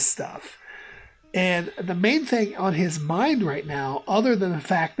any of this stuff. And the main thing on his mind right now, other than the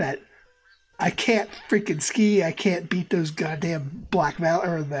fact that I can't freaking ski, I can't beat those goddamn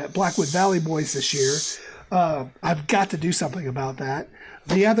the Blackwood Valley boys this year. I've got to do something about that.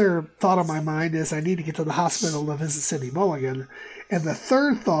 The other thought on my mind is I need to get to the hospital to visit Cindy Mulligan. And the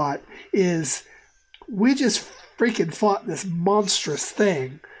third thought is we just freaking fought this monstrous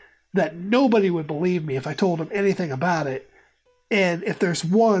thing that nobody would believe me if I told them anything about it. And if there's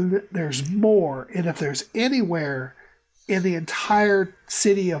one, there's more. And if there's anywhere in the entire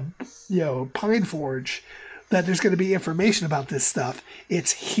city of Pine Forge that there's going to be information about this stuff,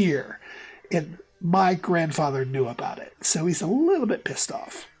 it's here. And my grandfather knew about it, so he's a little bit pissed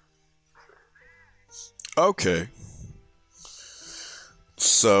off. Okay.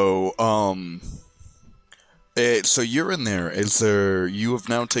 So, so you're in there. You have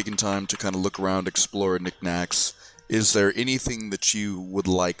now taken time to kind of look around, explore knickknacks. Is there anything that you would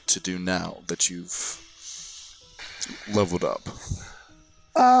like to do now that you've leveled up?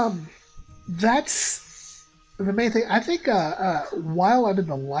 That's the main thing. I think while I'm in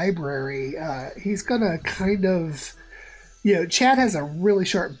the library, he's going to kind of... Chad has a really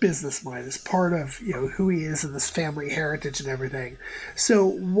sharp business mind as part of, who he is and this family heritage and everything. So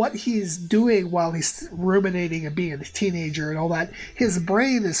what he's doing while he's ruminating and being a teenager and all that, his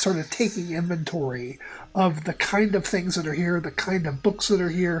brain is sort of taking inventory of the kind of things that are here, the kind of books that are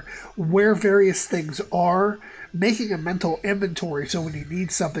here, where various things are, making a mental inventory so when he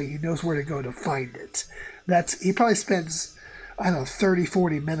needs something, he knows where to go to find it. He probably spends, 30,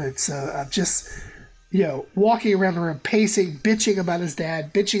 40 minutes of just... walking around the room, pacing, bitching about his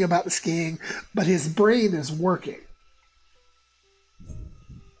dad, bitching about the skiing, but his brain is working.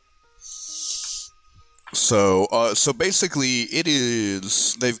 So basically, it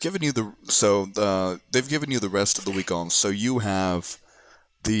is. They've given you the rest of the week off. So you have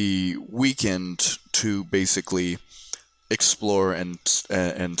the weekend to basically explore and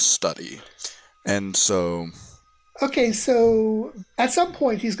study, and so. Okay, so at some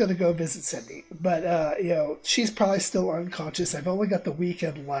point he's going to go visit Cindy, but she's probably still unconscious. I've only got the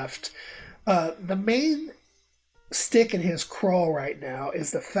weekend left. The main stick in his craw right now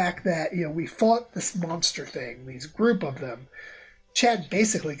is the fact that we fought this monster thing, these group of them. Chad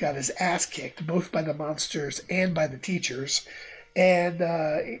basically got his ass kicked, both by the monsters and by the teachers, and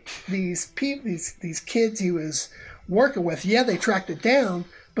these kids he was working with, they tracked it down,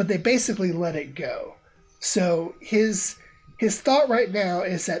 but they basically let it go. So his thought right now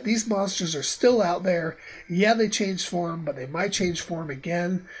is that these monsters are still out there. They changed form, but they might change form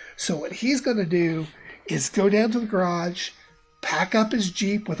again. So what he's going to do is go down to the garage, pack up his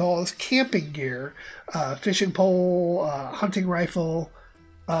Jeep with all his camping gear, fishing pole, hunting rifle,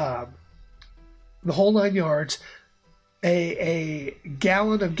 the whole 9 yards, a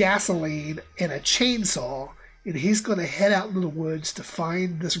gallon of gasoline, and a chainsaw. And he's going to head out into the woods to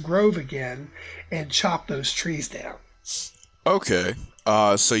find this grove again and chop those trees down. Okay.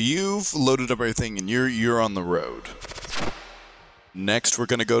 So you've loaded up everything and you're on the road. Next, we're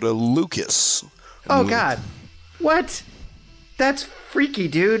going to go to Lucas. Oh, God. What? That's freaky,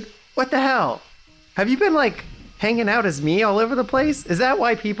 dude. What the hell? Have you been like hanging out as me all over the place? Is that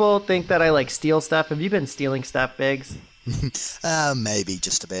why people think that I like steal stuff? Have you been stealing stuff, Biggs? Maybe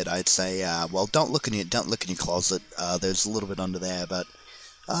just a bit. I'd say. Well, don't look in your closet. There's a little bit under there, but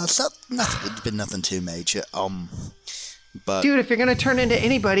it's been nothing too major. But dude, if you're gonna turn into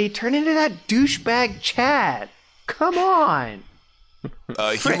anybody, turn into that douchebag Chad. Come on.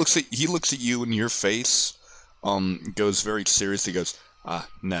 He looks at you in your face. Goes very seriously. Goes,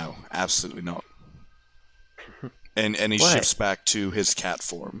 no, absolutely not. And he What? shifts back to his cat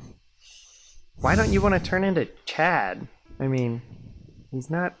form. Why don't you want to turn into Chad? I mean,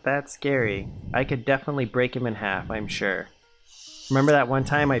 he's not that scary. I could definitely break him in half, I'm sure. Remember that one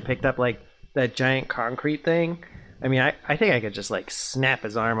time I picked up, like, that giant concrete thing? I mean, I think I could just, like, snap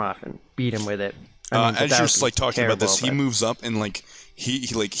his arm off and beat him with it. I mean, As you're, like, talking about this, he but- moves up and, like,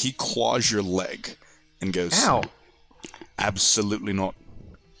 he claws your leg and goes, Ow. absolutely not.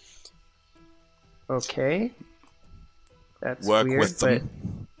 Okay. That's Work weird, with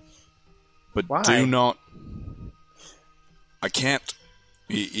them. But Why? do not... I can't...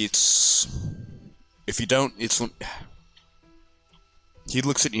 It's... If you don't, it's... He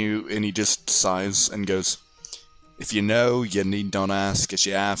looks at you and he just sighs and goes, if you know, you need not ask. If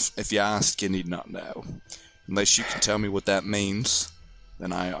you ask, you need not know. Unless you can tell me what that means,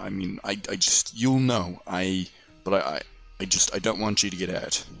 then I just... You'll know. I don't want you to get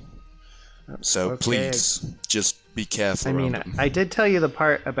hurt. So Okay. please, just be careful. I mean, around him. I did tell you the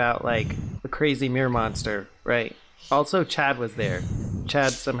part about, like, the crazy mirror monster, right? Also, Chad was there.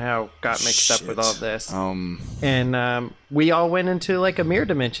 Chad somehow got mixed up with all this. And we all went into, like, a mirror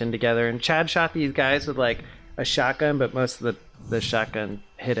dimension together, and Chad shot these guys with, like, a shotgun, but most of the shotgun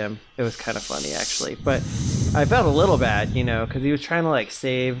hit him. It was kind of funny, actually. But I felt a little bad, you know, because he was trying to, like,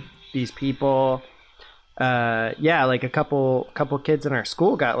 save these people. Yeah, like a couple kids in our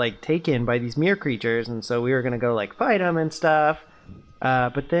school got like taken by these mirror creatures, and so we were gonna go like fight them and stuff.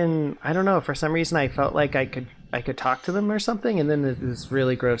 But then I don't know, for some reason I felt like I could talk to them or something, and then this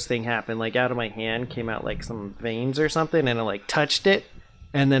really gross thing happened. Like out of my hand came out like some veins or something, and I like touched it,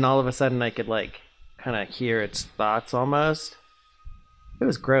 and then all of a sudden I could like kind of hear its thoughts almost. It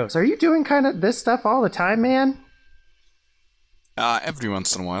was gross. Are you doing kind of this stuff all the time, man? Every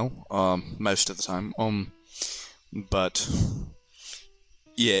once in a while, most of the time. But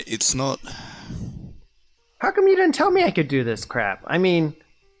yeah, it's not. How come you didn't tell me I could do this crap? I mean,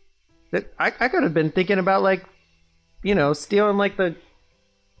 I could have been thinking about like, you know, stealing like the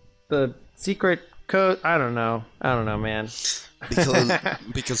secret code. I don't know, man.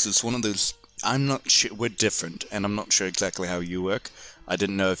 because it's one of those. I'm not sure. We're different, and I'm not sure exactly how you work. I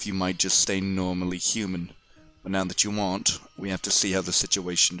didn't know if you might just stay normally human. But now that you want, we have to see how the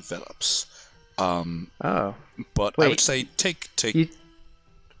situation develops. Oh, But wait, I would say take.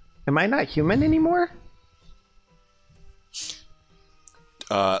 am I not human anymore?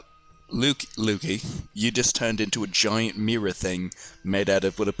 Lukey, you just turned into a giant mirror thing made out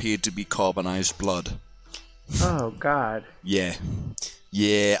of what appeared to be carbonized blood. Oh God. Yeah.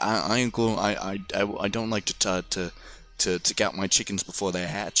 I don't like to count my chickens before they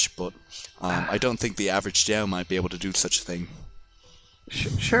hatch, but I don't think the average Joe might be able to do such a thing.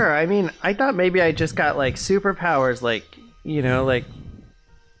 Sure. I mean, I thought maybe I just got like superpowers, like, you know, like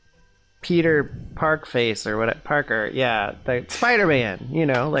Peter Parkface or what? Parker, yeah, the Spider-Man, you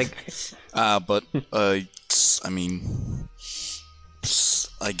know, like. But I mean,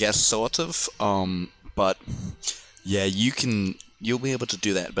 I guess sort of. But yeah, you'll be able to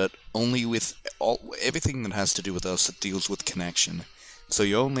do that, but only with everything that has to do with us that deals with connection. So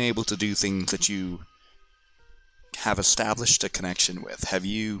you're only able to do things that you have established a connection with. Have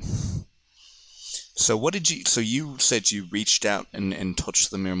you? So what did you? So you said you reached out and touched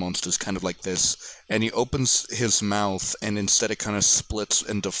the mirror monsters, kind of like this, and he opens his mouth, and instead it kind of splits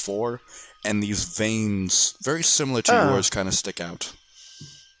into four, and these veins, very similar to yours, kind of stick out.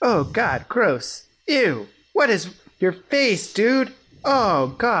 Oh God, gross! Ew! What is your face, dude? Oh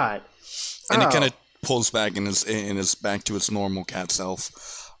God! And it kind of pulls back in his back to its normal cat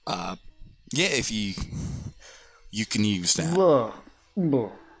self. Yeah, if you can use that. Ugh.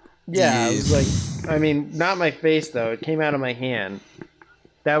 Yeah, it was like, I mean, not my face though. It came out of my hand.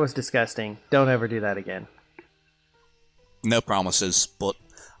 That was disgusting. Don't ever do that again. No promises, but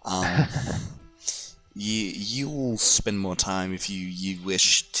you'll spend more time if you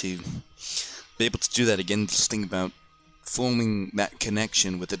wish to be able to do that again. Just think about forming that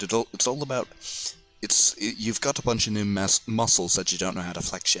connection with it. It's all about. You've got a bunch of new muscles that you don't know how to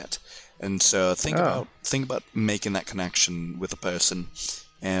flex yet, and so think about making that connection with a person,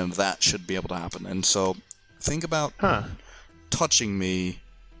 and that should be able to happen. And so think about touching me,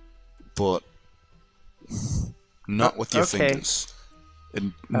 but not with your okay. fingers.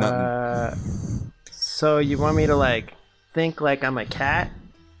 And nothing. So you want me to like think like I'm a cat?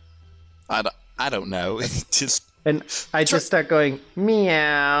 I don't know. Just And I just start going,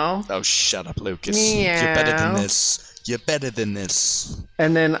 meow. oh, shut up, Lucas. Meow. You're better than this. You're better than this.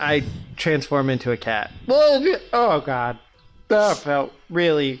 And then I transform into a cat. Oh, God. That felt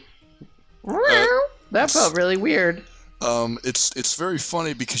really... that felt really weird. It's very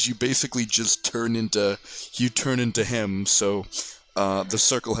funny because you basically just turn into him, so the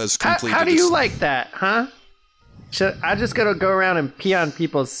circle has completed. How do you like that, huh? I just gotta go around and pee on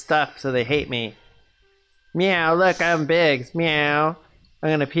people's stuff so they hate me. Meow, look, I'm Biggs. Meow. I'm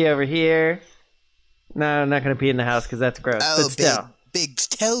gonna pee over here. No, I'm not gonna pee in the house because that's gross. Oh, but still. Biggs,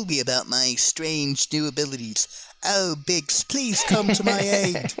 tell me about my strange new abilities. Oh, Biggs, please come to my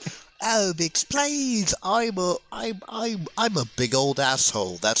aid. Oh, Biggs, please. I'm a big old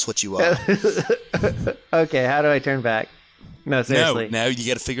asshole. That's what you are. Okay, how do I turn back? No, seriously. No, you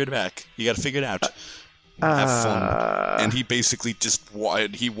gotta figure it back. You gotta figure it out. Have fun. And he basically just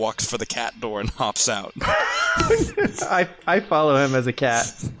he walks for the cat door and hops out. I follow him as a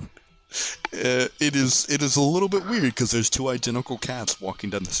cat. It is a little bit weird because there's two identical cats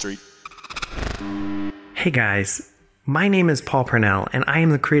walking down the street. Hey guys, my name is Paul Purnell, and I am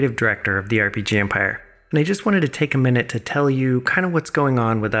the creative director of the RPG Empire. And I just wanted to take a minute to tell you kind of what's going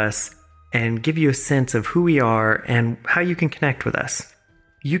on with us and give you a sense of who we are and how you can connect with us.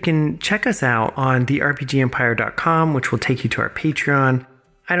 You can check us out on therpgempire.com, which will take you to our Patreon.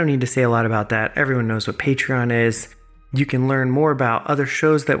 I don't need to say a lot about that. Everyone knows what Patreon is. You can learn more about other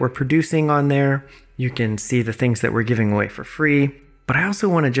shows that we're producing on there. You can see the things that we're giving away for free. But I also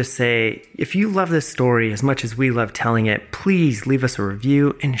want to just say, if you love this story as much as we love telling it, please leave us a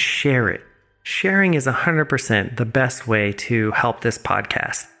review and share it. Sharing is 100% the best way to help this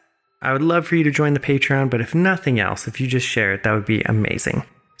podcast. I would love for you to join the Patreon, but if nothing else, if you just share it, that would be amazing.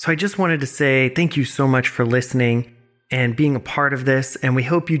 So I just wanted to say thank you so much for listening and being a part of this, and we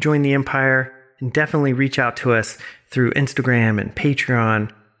hope you join the Empire, and definitely reach out to us through Instagram and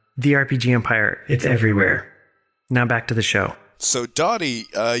Patreon. The RPG Empire, it's everywhere. Now back to the show. So Dottie,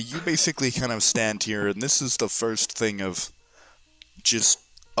 you basically kind of stand here, and this is the first thing of just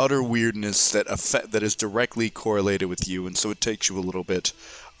utter weirdness that is directly correlated with you, and so it takes you a little bit.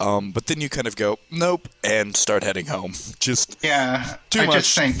 But then you kind of go, nope, and start heading home. Just yeah, too I much.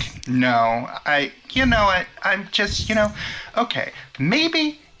 just think, no, you know what, I'm just, okay,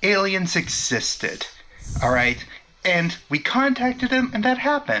 maybe aliens existed, all right, and we contacted them, and that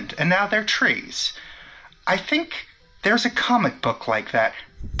happened, and now they're trees. I think there's a comic book like that,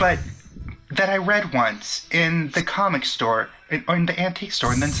 but that I read once in the comic store, or in the antique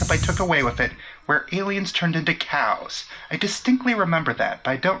store, and then somebody took away with it, where aliens turned into cows. I distinctly remember that,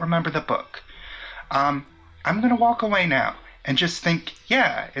 but I don't remember the book. I'm going to walk away now and just think,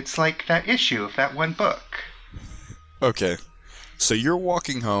 yeah, it's like that issue of that one book. Okay. So you're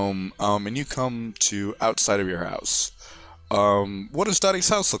walking home, and you come to outside of your house. What does Dottie's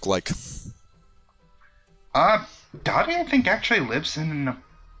house look like? Dottie, I think, actually lives in an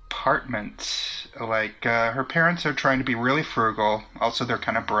apartment. Like, her parents are trying to be really frugal. Also, they're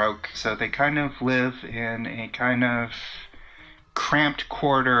kind of broke, so they kind of live in a kind of cramped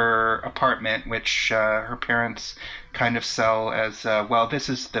quarter apartment, which her parents kind of sell as, well, this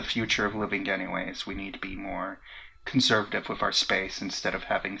is the future of living anyways. We need to be more conservative with our space instead of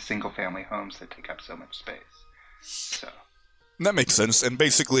having single-family homes that take up so much space. So... That makes sense. And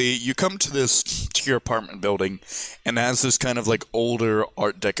basically, you come to your apartment building, and it has this kind of like older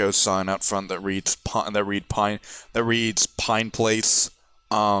Art Deco sign out front that reads Pine Place.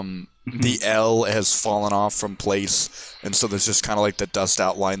 The L has fallen off from place, and so there's just kind of like the dust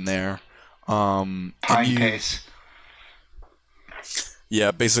outline there. Pine Pace. Yeah,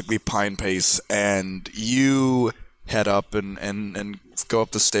 basically Pine Pace, and you head up and go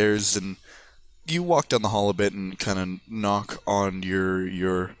up the stairs and. You walk down the hall a bit and kind of knock on your...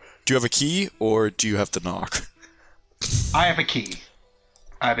 Do you have a key, or do you have to knock? I have a key.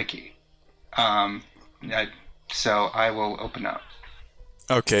 So I will open up.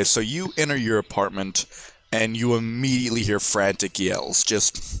 Okay, so you enter your apartment, and you immediately hear frantic yells.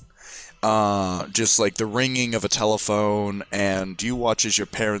 Just like the ringing of a telephone, and you watch as your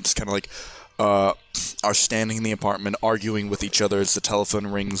parents kind of like... are standing in the apartment arguing with each other as the telephone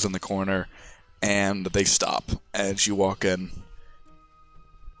rings in the corner. And they stop as you walk in.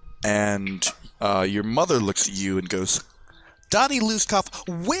 And your mother looks at you and goes, Dottie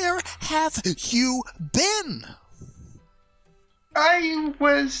Looskoff, where have you been? I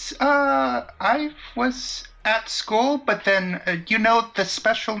was at school, but then the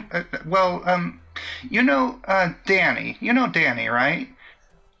special. Danny. You know Danny, right?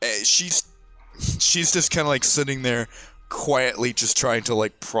 She's just kind of like sitting there quietly, just trying to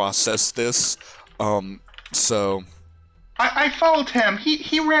like process this. So. I followed him.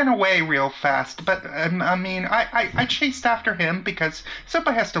 He ran away real fast, but I chased after him because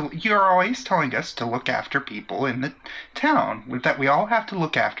somebody has to. You're always telling us to look after people in the town, that we all have to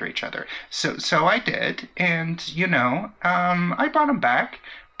look after each other. So I did, and I brought him back,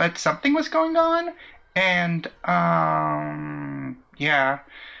 but something was going on, and I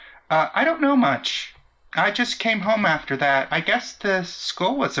don't know much. I just came home after that. I guess the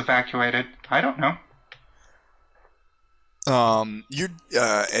school was evacuated. I don't know.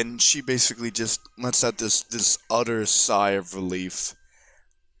 And she basically just lets out this utter sigh of relief,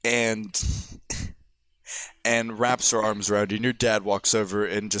 and wraps her arms around you. And your dad walks over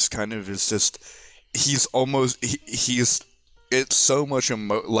and just kind of is just, he's it's so much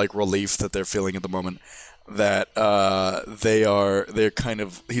like relief that they're feeling at the moment that they're kind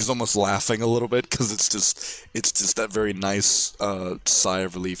of, he's almost laughing a little bit because it's just that very nice sigh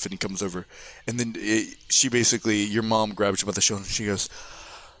of relief. And he comes over, and then she basically, your mom grabs you by the shoulder and she goes,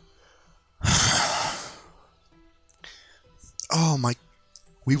 "Oh my,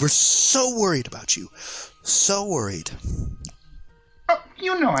 we were so worried about you, so worried." Oh,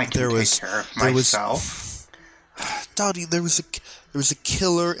 I can take care of myself. Dottie, there was a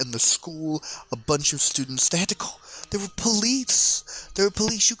killer in the school. A bunch of students. They had to call. There were police.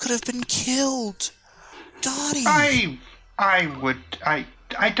 You could have been killed, Dottie. I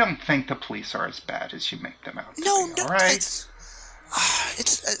don't think the police are as bad as you make them out to No, be, all right?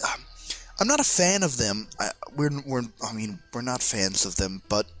 I'm not a fan of them. We're not fans of them,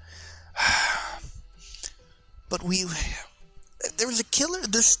 but there was a killer.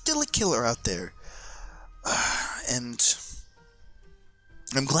 There's still a killer out there. And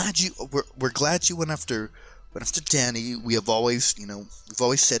I'm glad we're glad you went after Danny. We've always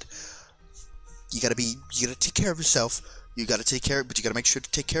said you gotta take care of yourself. But you gotta make sure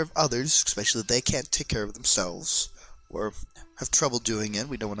to take care of others, especially if they can't take care of themselves or have trouble doing it.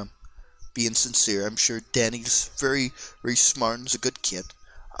 We don't want to be insincere. I'm sure Danny's very, very smart and is a good kid.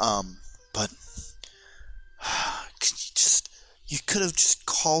 But you could have just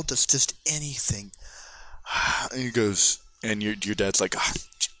called us, just anything. And he goes, and your dad's like,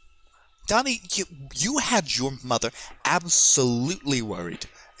 Donnie, you had your mother absolutely worried.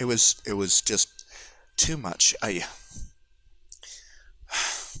 It was just too much. I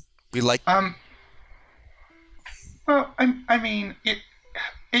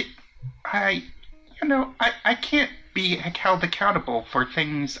can't be held accountable for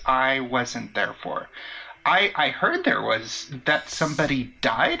things I wasn't there for. I heard there was that somebody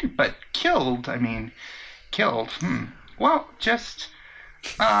died, but killed. Killed. Well, just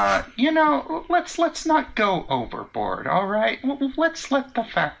let's not go overboard. All right. Let's let the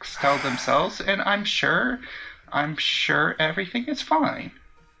facts tell themselves, and I'm sure everything is fine.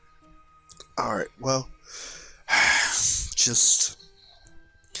 All right. Well,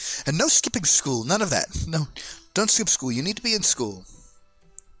 and no skipping school. None of that. No, don't skip school. You need to be in school.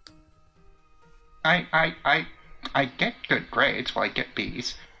 I get good grades. Well, I get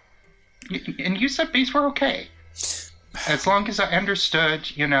B's. And you said B's were okay. As long as I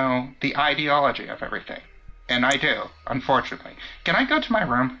understood, the ideology of everything. And I do, unfortunately. Can I go to my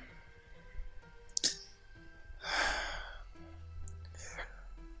room?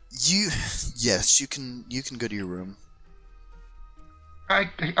 Yes, you can go to your room.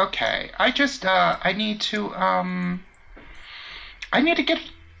 Okay. I just, I need to get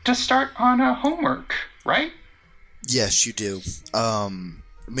to start on homework, right? Yes, you do.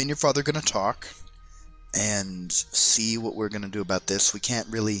 Me and your father are gonna talk and see what we're gonna do about this. We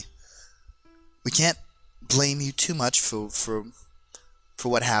can't blame you too much for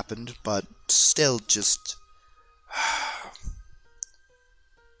what happened, but still, just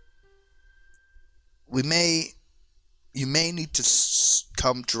you may need to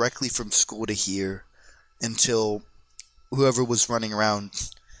come directly from school to here until whoever was running around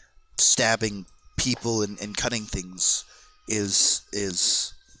stabbing people and cutting things is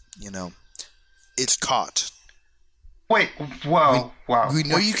it's caught. Wait, whoa. We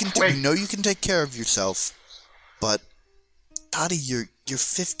know you can. We know you can take care of yourself, but Dottie, you're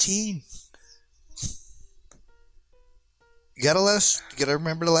 15. You gotta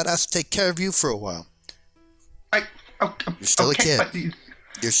remember to let us take care of you for a while. You're still a kid.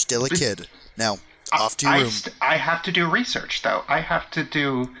 You're still a kid. Now, off to your room. I have to do research, though. I have to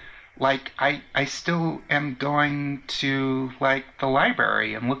do like I still am going to like the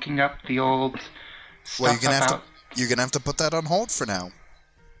library and looking up the old stuff Well, about. you're gonna have to put that on hold for now.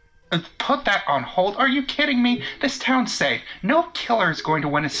 Put that on hold? Are you kidding me? This town's safe. No killer is going to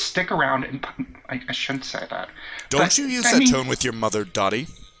want to stick around and... I shouldn't say that. Don't But, you use I that mean- tone with your mother, Dottie.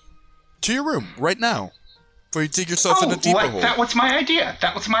 To your room, right now. Before you dig yourself in a deeper hole. That was my idea.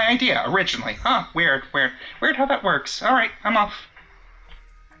 That was my idea, originally. Huh, weird how that works. Alright, I'm off.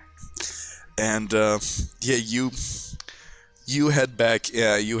 And, you head back,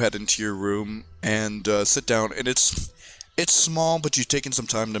 you head into your room and sit down, and it's small, but you've taken some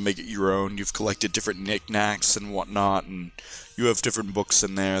time to make it your own. You've collected different knickknacks and whatnot, and you have different books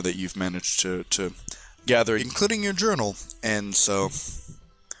in there that you've managed to gather, including your journal. And so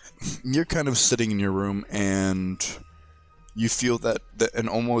you're kind of sitting in your room, and you feel that an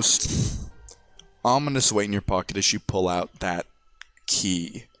almost ominous weight in your pocket as you pull out that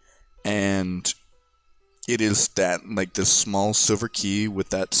key. And it is that, like, this small silver key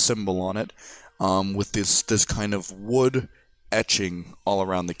with that symbol on it, with this kind of wood etching all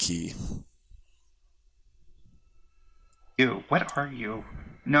around the key. You, what are you?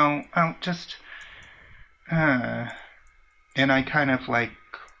 No, I'll just... And I kind of, like,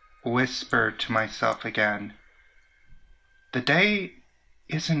 whisper to myself again. The day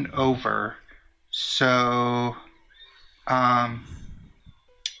isn't over, so...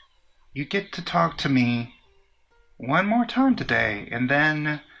 You get to talk to me one more time today, and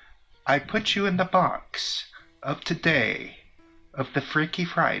then I put you in the box of today, of the Freaky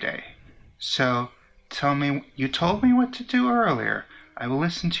Friday. So, tell me, you told me what to do earlier. I will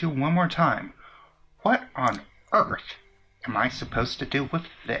listen to you one more time. What on earth am I supposed to do with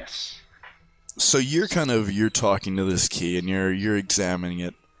this? So you're talking to this key, and you're examining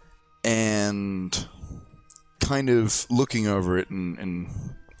it, and kind of looking over it and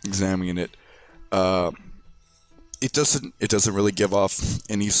examining it. It doesn't really give off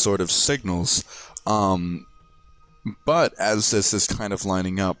any sort of signals. But as this is kind of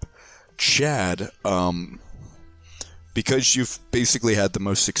lining up, Chad, because you've basically had the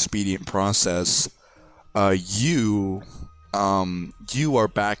most expedient process, you are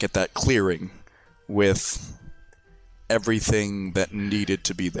back at that clearing with everything that needed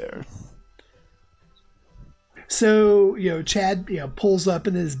to be there. So, Chad, pulls up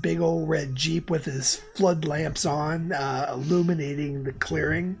in his big old red Jeep with his flood lamps on, illuminating the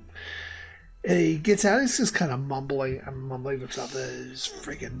clearing. And he gets out, he's just kind of mumbling about those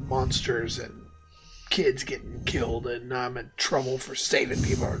freaking monsters and kids getting killed, and I'm in trouble for saving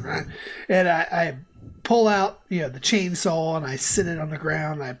people. And I pull out, the chainsaw, and I sit it on the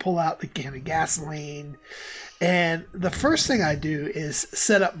ground, and I pull out the can of gasoline. And the first thing I do is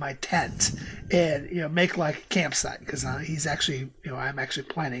set up my tent and, make like a campsite, because he's actually, I'm actually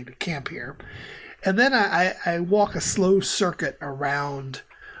planning to camp here. And then I walk a slow circuit around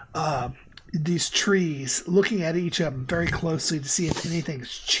these trees, looking at each of them very closely to see if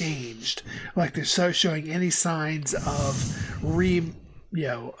anything's changed, like they're showing any signs of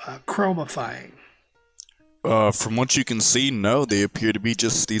chromifying. From what you can see, no, they appear to be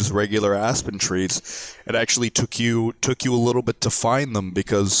just these regular aspen trees. It actually took you a little bit to find them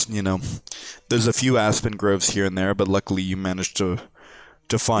because, there's a few aspen groves here and there, but luckily you managed to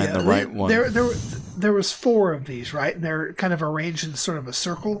find the right one. There was 4 of these, right? And they're kind of arranged in sort of a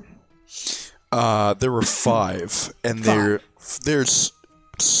circle. There were 5, and there's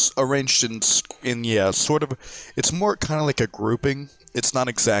arranged in sort of. It's more kind of like a grouping. It's not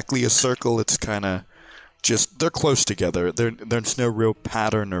exactly a circle. It's kind of just they're close together. There's no real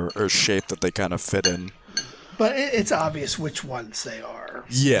pattern or shape that they kind of fit in. But it's obvious which ones they are.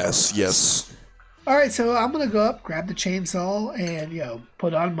 Yes. All right, so I'm gonna go up, grab the chainsaw, and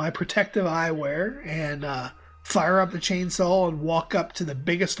put on my protective eyewear and fire up the chainsaw and walk up to the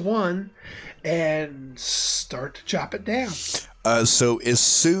biggest one and start to chop it down. So as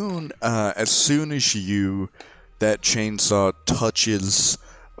soon as that chainsaw touches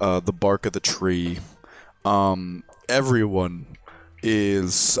the bark of the tree, everyone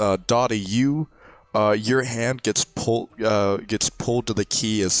is Dottie. Your hand gets pulled to the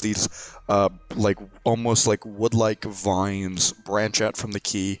key as these almost like wood-like vines branch out from the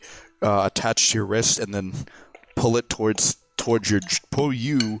key, attached to your wrist, and then pull it towards your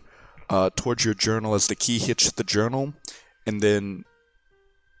journal as the key hits the journal, and then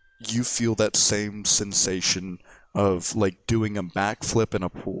you feel that same sensation of like doing a backflip in a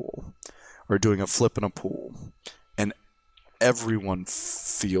pool or doing a flip in a pool, and everyone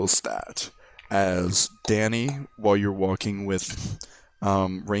feels that. As Danny, while you're walking with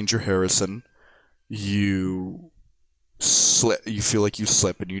Ranger Harrison, you slip. You feel like you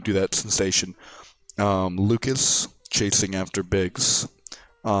slip, and you do that sensation. Lucas chasing after Biggs.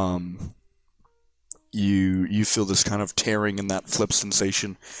 You feel this kind of tearing in that flip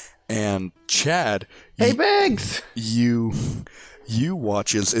sensation, and Chad. Hey, Biggs! You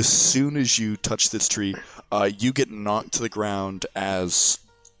watch as soon as you touch this tree, you get knocked to the ground as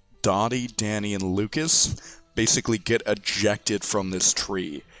Dottie, Danny, and Lucas basically get ejected from this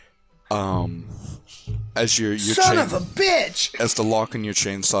tree. As your Son of a bitch! As the lock on your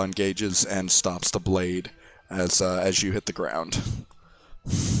chainsaw engages and stops the blade as you hit the ground.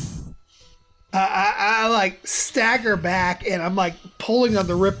 I like stagger back and I'm like pulling on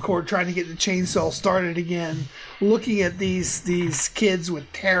the ripcord trying to get the chainsaw started again, looking at these kids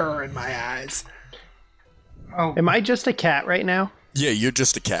with terror in my eyes. Oh, Am I just a cat right now? Yeah, you're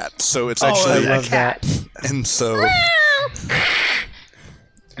just a cat. So it's actually I love that. And so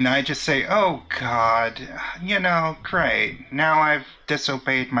and I just say, oh God, great. Now I've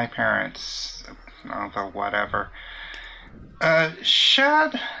disobeyed my parents. Although whatever.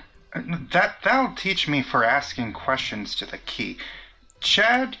 Shad, that'll teach me for asking questions to the key.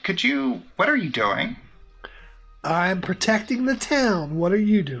 Chad, what are you doing? I'm protecting the town. What are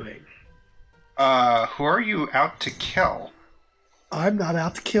you doing? Who are you out to kill? I'm not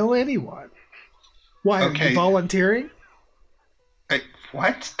out to kill anyone. Why, are Okay. you volunteering?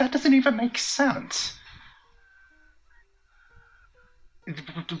 What? That doesn't even make sense.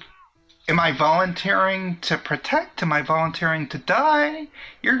 Am I volunteering to protect? Am I volunteering to die?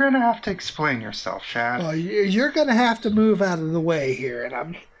 You're gonna have to explain yourself, Shad. Well, you're going to have to move out of the way here.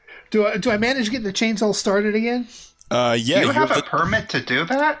 And do I manage to get the chainsaw started again? yeah, you have a permit to do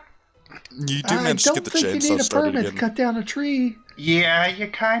that? You do manage to get the I don't think you chainsaw need a started permit again. to cut down a tree. Yeah, you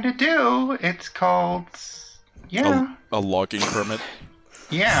kind of do. It's called... Yeah. A logging permit.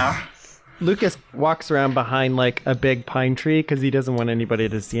 Yeah. Lucas walks around behind like a big pine tree because he doesn't want anybody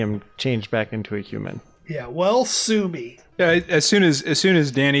to see him change back into a human. Yeah, well, sue me. Yeah, as soon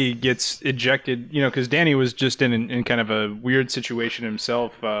as Danny gets ejected, because Danny was just in kind of a weird situation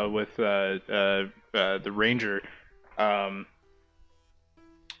himself with the ranger.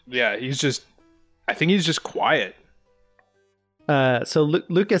 Yeah, I think he's just quiet. So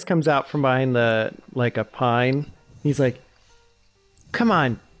Lucas comes out from behind a pine. He's like, "Come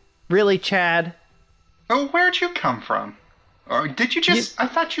on, really, Chad?" Oh, where'd you come from? Or did you just... I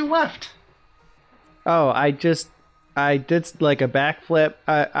thought you left. Oh, I did like a backflip.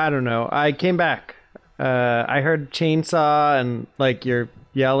 I don't know. I came back. I heard chainsaw and like you're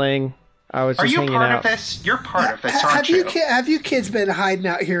yelling. I was Are just you hanging part out. of this? You're part of this, aren't you? Have you kids been hiding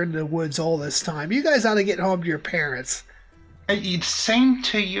out here in the woods all this time? You guys ought to get home to your parents. Same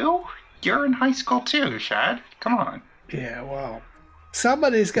to you? You're in high school too, Shad. Come on. Yeah, well,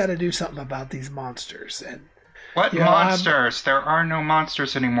 somebody's got to do something about these monsters. And What Yeah, monsters? There are no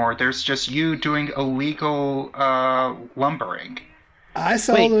monsters anymore. There's just you doing illegal lumbering. I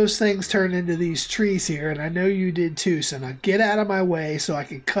saw Wait. those things turn into these trees here, and I know you did too. So now get out of my way so I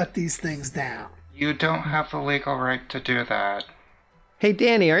can cut these things down. You don't have the legal right to do that. Hey,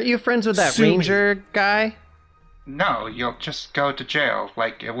 Danny, aren't you friends with that Sue me. ranger guy? No, you'll just go to jail.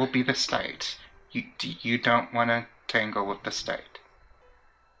 Like, it will be the state. You don't want to tangle with the state.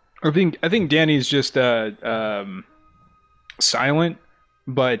 I think Danny's just silent,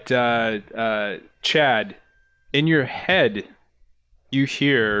 but Chad, in your head, you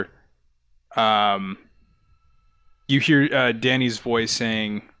hear Danny's voice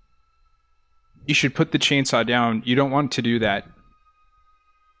saying, "You should put the chainsaw down. You don't want to do that."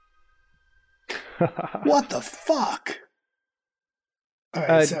 What the fuck? All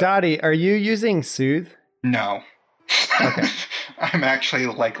right, so- Dottie, are you using Soothe? No. Okay. I'm actually,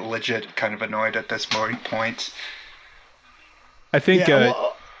 like, legit kind of annoyed at this point. I think, yeah,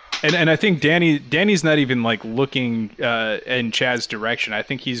 well, and I think Danny's not even like looking in Chad's direction. I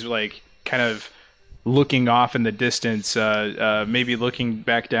think he's like kind of looking off in the distance, maybe looking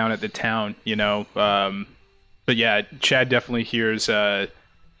back down at the town, But yeah, Chad definitely hears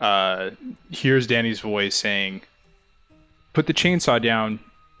Danny's voice saying, "Put the chainsaw down,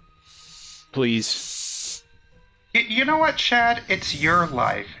 please." You know what, Chad? It's your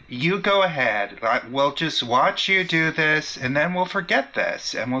life. You go ahead. We'll just watch you do this, and then we'll forget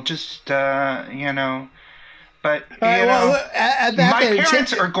this, and we'll just, But, all right, well, at that my point,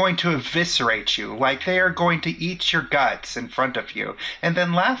 parents are going to eviscerate you. Like, they are going to eat your guts in front of you, and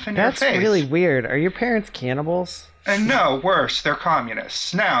then laugh in That's your face. really weird. Are your parents cannibals? And no, worse, they're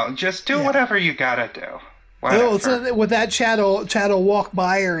communists. Now, just do whatever you gotta do. Whatever. Oh, so with that, Chad will walk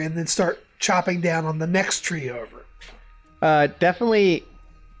by her and then start chopping down on the next tree over. Definitely.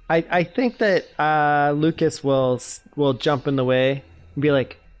 I think that Lucas will jump in the way and be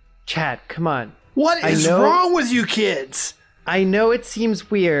like, Chad, come on. What is wrong with you kids? I know it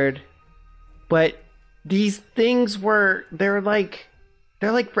seems weird, but these things they're like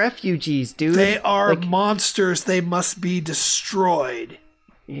refugees, dude. They are monsters. They must be destroyed.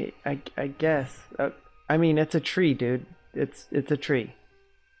 I guess. I mean, it's a tree, dude. It's a tree.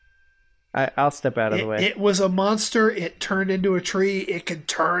 I'll step out of the way. It was a monster. It turned into a tree. It can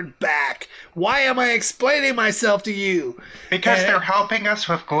turn back. Why am I explaining myself to you? Because they're helping us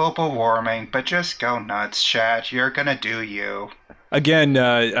with global warming. But just go nuts, Chad. You're gonna do you. Again,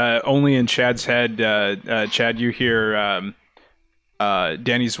 only in Chad's head. Chad, you hear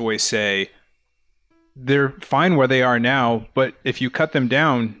Danny's voice say, "They're fine where they are now, but if you cut them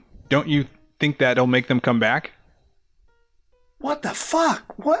down, don't you think that'll make them come back?" What the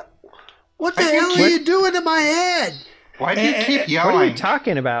fuck? What the hell are you doing in my head? Why do you keep yelling? What are you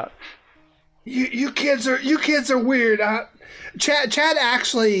talking about? You kids are weird. Chad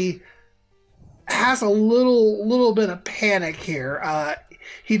actually has a little bit of panic here.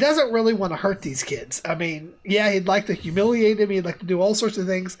 He doesn't really want to hurt these kids. I mean, yeah, he'd like to humiliate them. He'd like to do all sorts of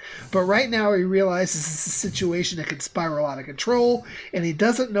things. But right now he realizes this is a situation that can spiral out of control. And he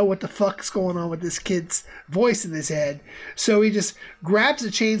doesn't know what the fuck's going on with this kid's voice in his head. So he just grabs a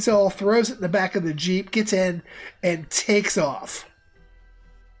chainsaw, throws it in the back of the Jeep, gets in, and takes off.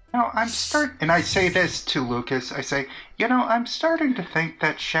 And I say this to Lucas. I say, I'm starting to think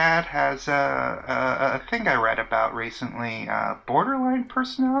that Chad has a thing I read about recently, borderline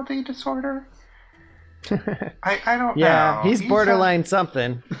personality disorder. I don't know. Yeah, he's borderline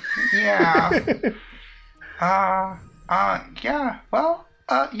something. Yeah. Yeah. Well,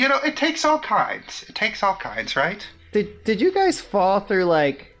 it takes all kinds. It takes all kinds, right? Did you guys fall through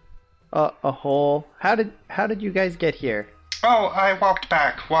like a hole? How did you guys get here? Oh, I walked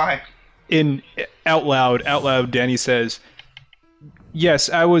back. Why? Out loud, Danny says, "Yes,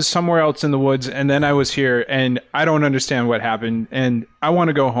 I was somewhere else in the woods, and then I was here, and I don't understand what happened, and I want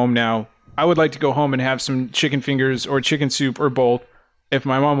to go home now. I would like to go home and have some chicken fingers or chicken soup or both, if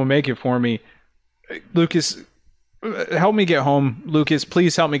my mom will make it for me. Lucas, help me get home. Lucas,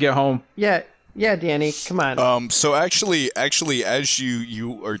 please help me get home." Yeah, Danny, come on. So actually, as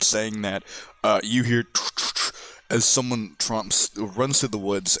you are saying that, you hear as someone runs through the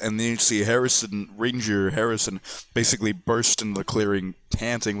woods, and then you see Ranger Harrison, basically burst into the clearing,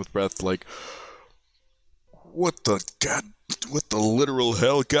 panting with breath, like, what the literal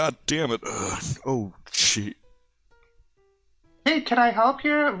hell? God damn it! Oh shit! Hey, can I help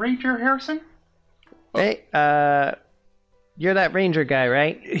you, Ranger Harrison? Hey, you're that ranger guy,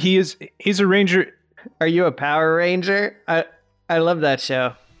 right? He's a ranger. Are you a Power Ranger? I love that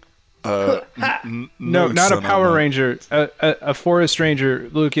show. No, not a Power Ranger. A forest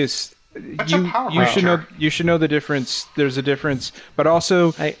ranger, Lucas. You should know the difference. There's a difference, but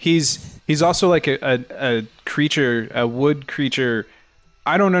also he's also like a creature, a wood creature.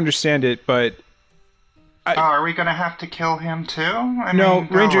 I don't understand it, but are we gonna have to kill him too? No,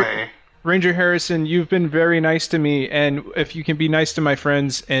 Ranger Harrison, you've been very nice to me, and if you can be nice to my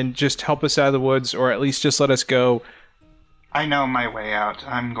friends and just help us out of the woods, or at least just let us go. I know my way out.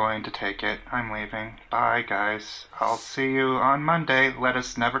 I'm going to take it. I'm leaving. Bye, guys. I'll see you on Monday. Let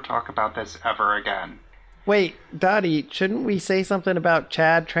us never talk about this ever again. Wait, Dottie, shouldn't we say something about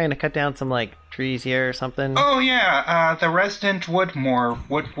Chad trying to cut down some, trees here or something? Oh, yeah. The resident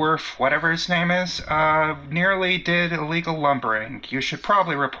Woodworth, whatever his name is, nearly did illegal lumbering. You should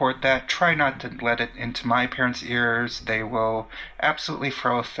probably report that. Try not to let it into my parents' ears. They will absolutely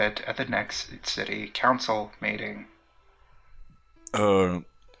throw a fit at the next city council meeting. Her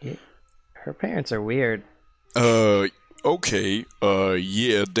parents are weird. Okay.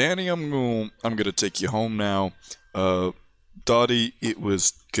 Yeah, Danny, I'm gonna take you home now. Dottie, it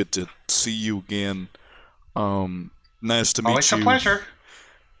was good to see you again. Nice to meet you. Always a pleasure.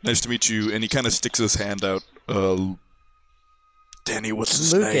 Nice to meet you. And he kind of sticks his hand out. Danny, what's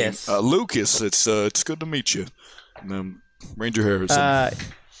his name? Lucas. It's good to meet you. Ranger Harrison.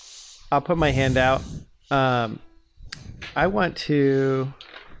 I'll put my hand out. I want to...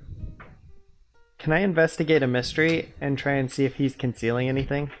 Can I investigate a mystery and try and see if he's concealing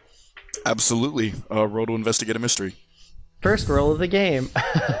anything? Absolutely. Roll to investigate a mystery. First roll of the game.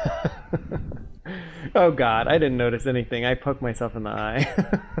 Oh God, I didn't notice anything. I poked myself in the eye.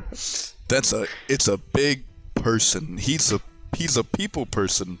 It's a big person. He's a people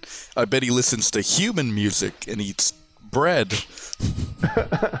person. I bet he listens to human music and eats bread.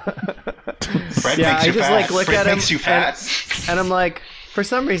 Bread yeah, makes I you just fat. look Bread at him makes you fat. and I'm like, for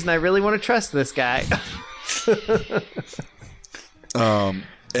some reason, I really want to trust this guy.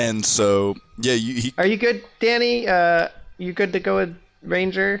 And so, yeah, Are you good, Danny? You good to go with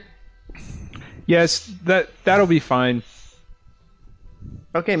Ranger? Yes, that'll be fine.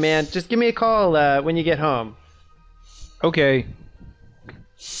 Okay, man. Just give me a call when you get home. Okay.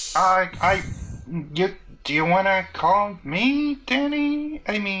 Do you want to call me, Danny?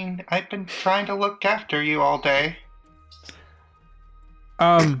 I mean, I've been trying to look after you all day.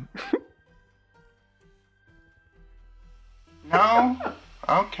 No?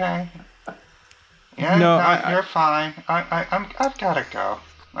 Okay. Yeah, no, you're fine. I've gotta go.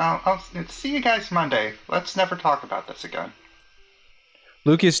 I'll see you guys Monday. Let's never talk about this again.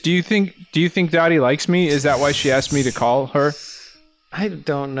 Lucas, do you think Dottie likes me? Is that why she asked me to call her? I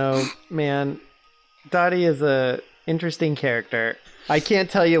don't know, man. Dottie is a interesting character. I can't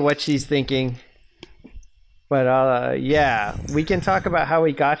tell you what she's thinking. But yeah, we can talk about how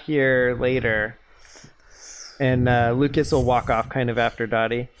we got here later. And Lucas will walk off kind of after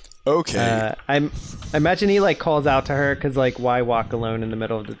Dottie. Okay. I imagine he like calls out to her because like, why walk alone in the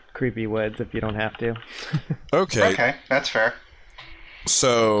middle of the creepy woods if you don't have to? Okay. Okay, that's fair.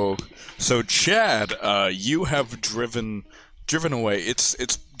 So Chad, you have driven away.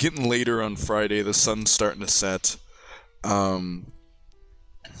 It's getting later on Friday. The sun's starting to set.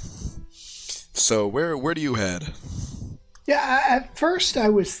 So where do you head? Yeah, at first I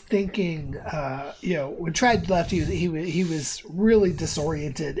was thinking, when Chad left, he was really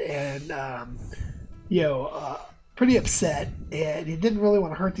disoriented and, pretty upset, and he didn't really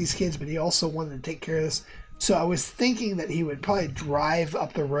want to hurt these kids, but he also wanted to take care of this. So I was thinking that he would probably drive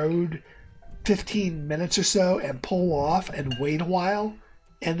up the road 15 minutes or so and pull off and wait a while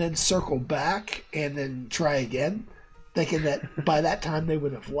and then circle back and then try again, thinking that by that time they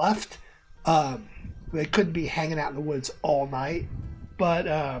would have left. They couldn't be hanging out in the woods all night. But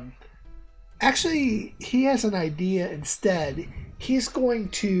actually, he has an idea instead. He's going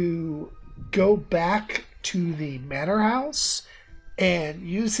to go back to the manor house and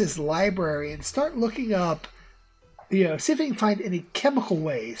use his library and start looking up, see if he can find any chemical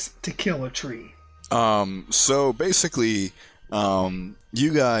ways to kill a tree. So basically,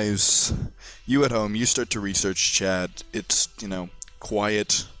 you guys, you at home, you start to research Chad. It's,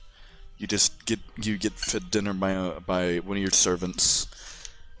 quiet. You just get fed dinner by one of your servants.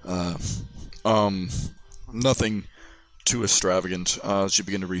 Nothing too extravagant as you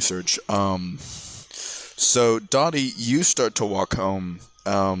begin to research. So Dottie, you start to walk home,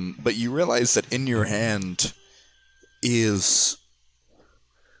 but you realize that in your hand is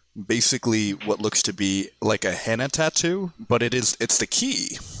basically what looks to be like a henna tattoo, but it's the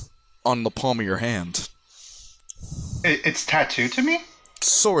key on the palm of your hand. It's tattooed to me?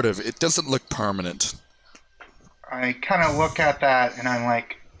 Sort of. It doesn't look permanent. I kind of look at that and I'm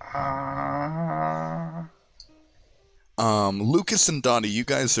like, Lucas and Dottie, you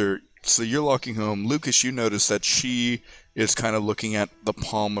guys so you're walking home. Lucas, you notice that she is kind of looking at the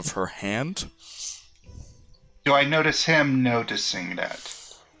palm of her hand. Do I notice him noticing that?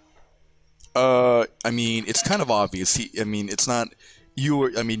 It's kind of obvious. It's not...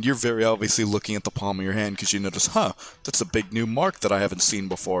 you're very obviously looking at the palm of your hand because you notice, that's a big new mark that I haven't seen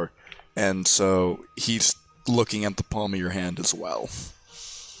before. And so he's looking at the palm of your hand as well.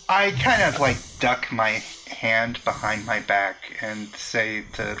 I kind of duck my hand behind my back and say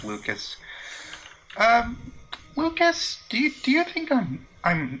to Lucas, Lucas, do you think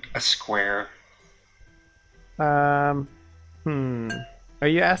I'm a square? Are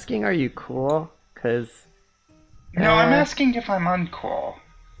you asking, are you cool? 'Cause... No, I'm asking if I'm uncool.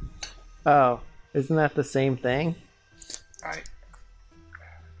 Oh, isn't that the same thing?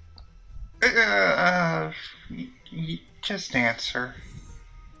 Just answer.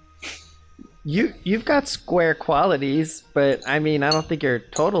 You've got square qualities, but I don't think you're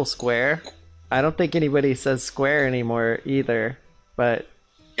total square. I don't think anybody says square anymore either, but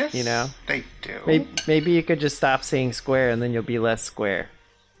Yes, they do. Maybe you could just stop saying square and then you'll be less square.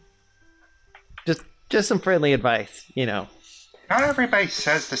 Just some friendly advice, Not everybody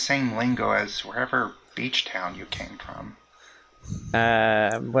says the same lingo as wherever beach town you came from.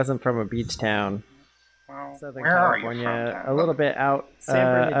 Wasn't from a beach town. Well, Southern where California, are you from? a little bit out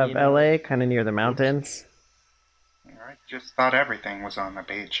of LA, kind of near the mountains. I just thought everything was on the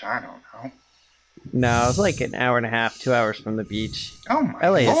beach. I don't know. No, it's like an hour and a half, 2 hours from the beach. Oh my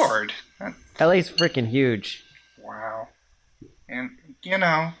lord! LA's freaking huge. Wow. And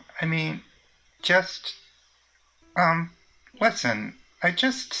listen,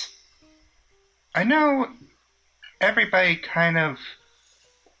 I know everybody kind of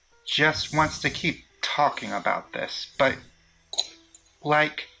just wants to keep talking about this, but,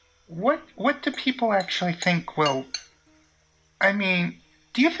 what do people actually think will,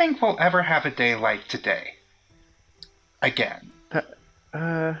 do you think we'll ever have a day like today? Again?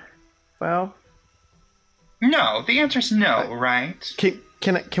 Well, No, the answer's no, right?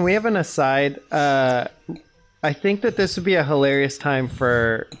 can we have an aside? I think that this would be a hilarious time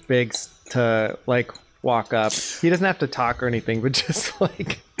for Biggs to like walk up. He doesn't have to talk or anything, but just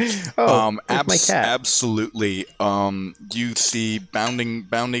like, oh, my cat. Absolutely. You see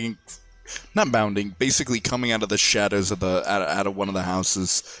basically coming out of the shadows of out of one of the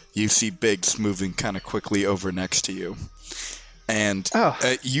houses. You see Biggs moving kind of quickly over next to you, and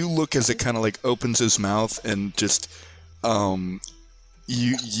you look as it kind of like opens his mouth and just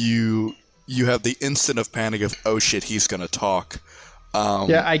you have the instant of panic of, oh shit, he's gonna talk.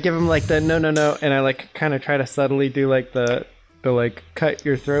 Yeah, I give him like the no, and I like kind of try to subtly do like the like cut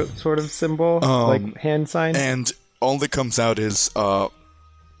your throat sort of symbol, like hand sign. And all that comes out is Oh,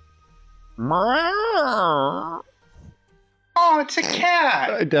 it's a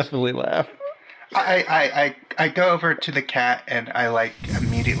cat. I definitely laugh. I go over to the cat and I like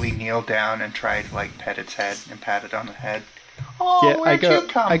immediately kneel down and try to like pet its head and pat it on the head. Oh, Yeah, where'd you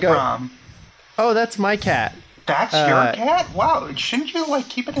come from? Oh, that's my cat. That's your cat? Wow, shouldn't you like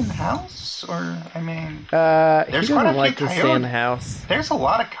keep it in the house? Or I mean, He there's quite a doesn't few like to stay in coyotes. the house. There's a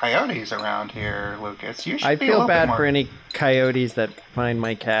lot of coyotes around here, Lucas. You should I be a feel little bit bad more. for any coyotes that find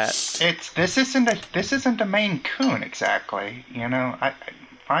my cat. This isn't a Maine Coon exactly. You know, I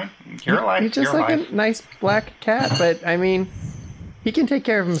fine. Your life. He's just your like life. a nice black cat, but I mean, he can take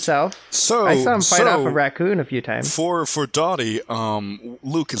care of himself. so. I saw him fight off so a raccoon a few times. for Dottie.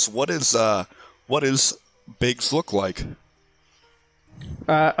 Lucas, what is Biggs look like?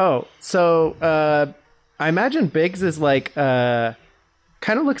 I imagine Biggs is like kind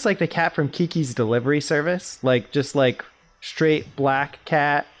of looks like the cat from Kiki's Delivery Service, like just like straight black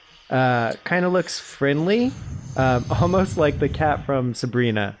cat. Kind of looks friendly, almost like the cat from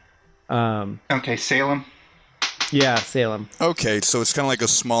Sabrina. Okay, Salem. Yeah, Salem. Okay, so it's kind of like a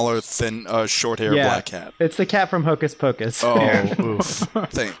smaller, thin, short hair Yeah, black cat. it's the cat from Hocus Pocus. Oh,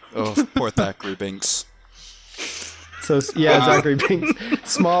 oof. Poor Thackeray Binks. So yeah, Zachary Binks,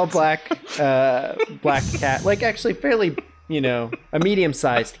 small black cat, like actually fairly, a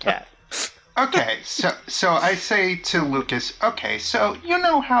medium-sized cat. Okay, so I say to Lucas, okay, so you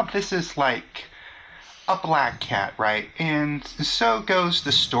know how this is like a black cat, right? And so goes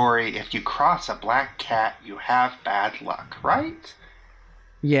the story, if you cross a black cat, you have bad luck, right?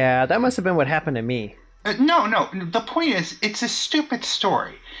 Yeah, that must have been what happened to me. No, the point is, it's a stupid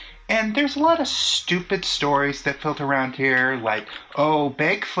story. And there's a lot of stupid stories that filter around here, like, oh,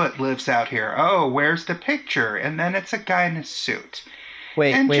 Bigfoot lives out here. Oh, where's the picture? And then it's a guy in a suit.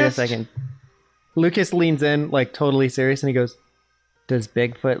 Wait And a just- second. Lucas leans in, like totally serious, and he goes, "Does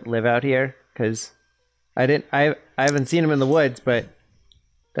Bigfoot live out here? Because I haven't seen him in the woods, but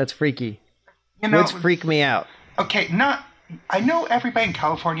that's freaky. You know, Woods freak me out." okay, I know everybody in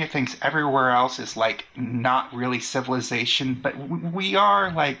California thinks everywhere else is like not really civilization, but we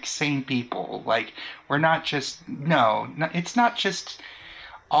are like sane people. Like we're not just it's not just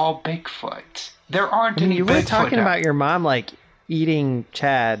all Bigfoot. There aren't any You were Bigfoot talking out- about your mom like eating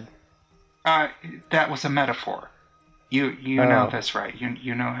Chad. that was a metaphor. You know this, right?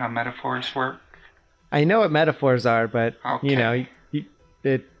 You know how metaphors work. I know what metaphors are, but Okay.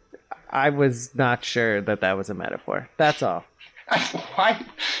 I was not sure that was a metaphor. That's all. Why?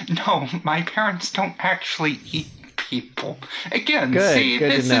 No, my parents don't actually eat people. Again, Good, see,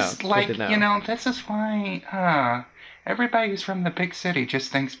 good to this know, is good like, to know. this is why everybody who's from the big city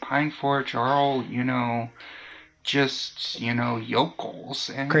just thinks Pine Forge are all, just, yokels.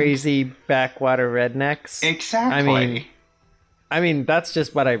 And Crazy backwater rednecks. Exactly. I mean, that's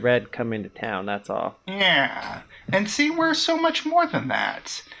just what I read coming to town. That's all. Yeah. And see, we're so much more than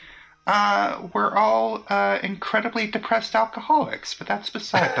that. We're all incredibly depressed alcoholics, but that's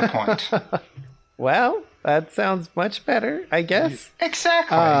beside the point. Well, that sounds much better, I guess.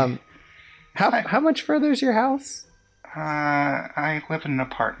 Exactly. How much further is your house? I live in an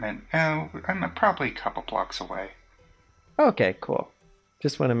apartment. I'm probably a couple blocks away. Okay, cool.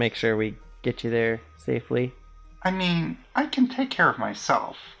 Just want to make sure we get you there safely. I mean, I can take care of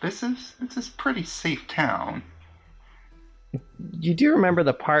myself. This is pretty safe town. You do remember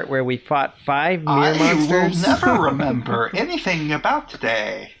the part where we fought 5 near I monsters? will never remember anything about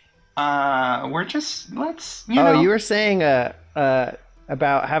today. Let's. You were saying about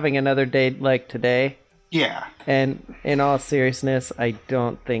having another day like today. Yeah. And in all seriousness, I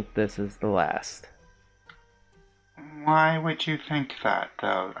don't think this is the last. Why would you think that,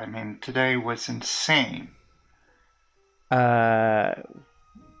 though? I mean, today was insane.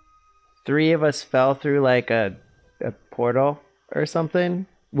 3 of us fell through like a portal or something.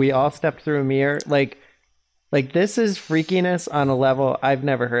 We all stepped through a mirror. Like this is freakiness on a level I've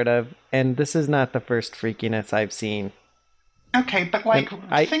never heard of, and this is not the first freakiness I've seen. Okay, but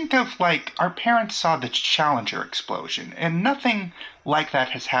think of our parents saw the Challenger explosion, and nothing like that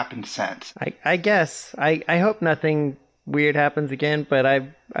has happened since. I guess. I hope nothing weird happens again, but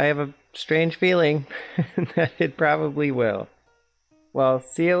I have a strange feeling that it probably will. Well,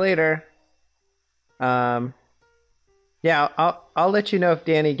 see you later. Yeah, I'll let you know if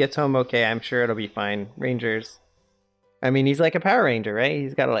Danny gets home okay. I'm sure it'll be fine. Rangers. I mean, he's like a Power Ranger, right?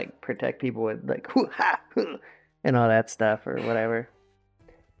 He's got to protect people with hoo-ha, and all that stuff or whatever.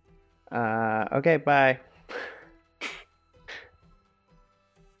 Okay, bye.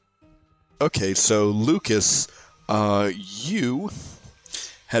 Okay, so Lucas, you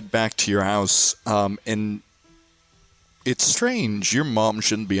head back to your house, and it's strange. Your mom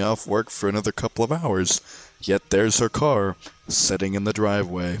shouldn't be off work for another couple of hours, yet there's her car sitting in the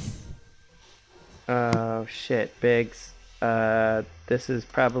driveway. Oh, shit, Biggs. This is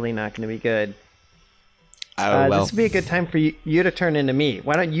probably not going to be good. Oh, well. This would be a good time for you to turn into me.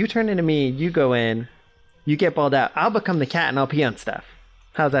 Why don't you turn into me, you go in, you get balled out. I'll become the cat and I'll pee on stuff.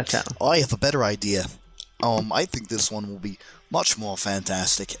 How's that sound? I have a better idea. I think this one will be much more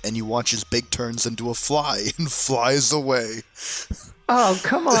fantastic, and you watch as Big turns into a fly and flies away. Oh,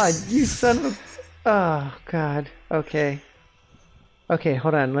 come on, you son of a... Oh, God. Okay. Okay,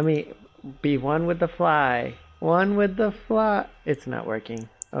 hold on. Let me be one with the fly. One with the fly. It's not working.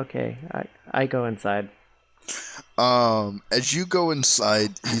 Okay, I go inside. As you go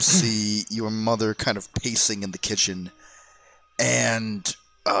inside, you see your mother kind of pacing in the kitchen, and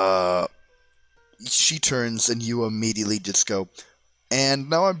she turns and you immediately just go, "And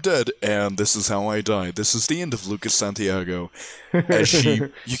now I'm dead, and this is how I die. This is the end of Lucas Santiago." As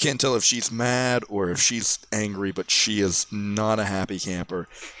you can't tell if she's mad or if she's angry, but she is not a happy camper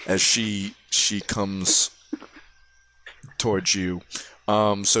as she comes towards you.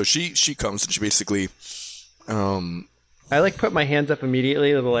 So she comes and she basically I put my hands up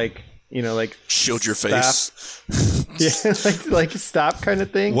immediately to shield your stop. face. Yeah, like stop kind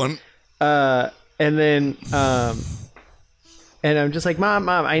of thing. And then and I'm just like, Mom,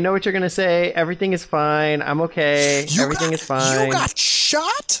 I know what you're gonna say. Everything is fine. I'm okay. Everything is fine. You got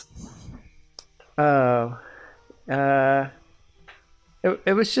shot? Oh.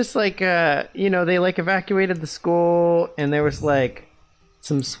 It was just they evacuated the school, and there was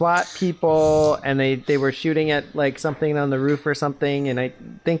some SWAT people, and they were shooting at something on the roof or something, and I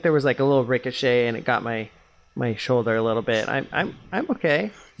think there was a little ricochet, and it got my shoulder a little bit. I'm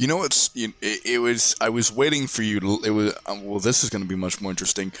okay. You know I was waiting for you to this is going to be much more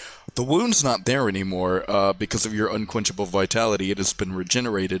interesting. The wound's not there anymore because of your unquenchable vitality. It has been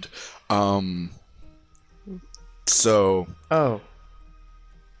regenerated. So Oh.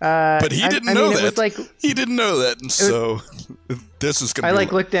 But he didn't know that. It was he didn't know that, and so this is gonna. I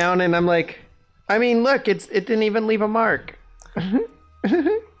look down and I'm like, look, it didn't even leave a mark.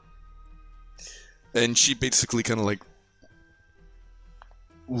 And she basically kind of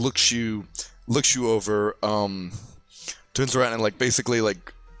looks you over, turns around and basically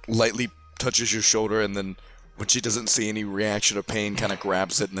lightly touches your shoulder, and then when she doesn't see any reaction of pain, kind of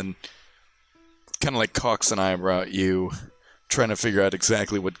grabs it and then kind of cocks an eyebrow at you, trying to figure out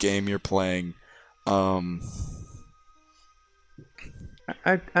exactly what game you're playing.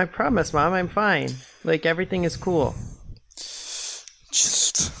 I promise, Mom, I'm fine. Everything is cool.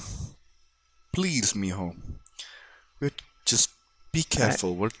 Just please, mijo. Just be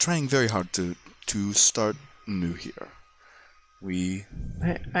careful. We're trying very hard to start new here.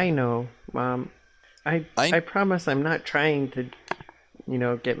 I know, Mom. I promise I'm not trying to,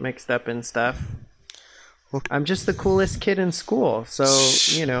 get mixed up in stuff. I'm just the coolest kid in school, so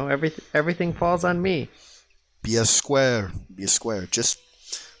everything falls on me. Be a square. Just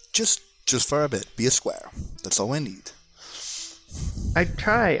for a bit. Be a square. That's all I need. I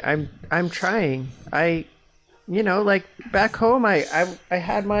try. I'm trying. Back home, I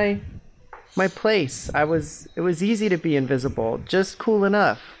had my place. It was easy to be invisible, just cool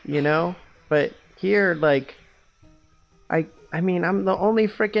enough, But here, I'm the only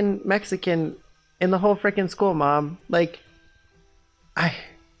freaking Mexican in the whole freaking school, Mom.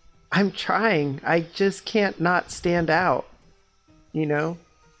 I'm trying. I just can't not stand out,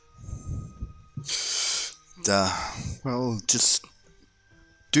 Well, just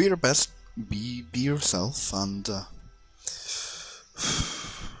do your best. Be yourself, and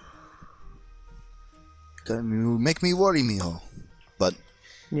you make me worry, mijo. But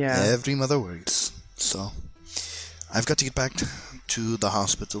yeah, every mother worries. So I've got to get back to the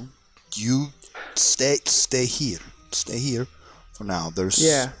hospital. You stay here. for now.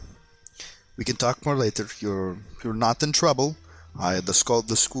 Yeah. We can talk more later. You're not in trouble. The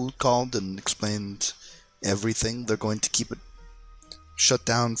school called and explained everything. They're going to keep it shut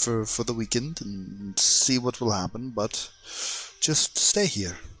down for the weekend and see what will happen. But just stay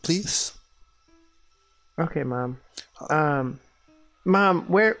here, please. Okay, Mom. Mom,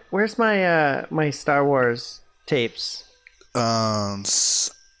 where's my my Star Wars tapes?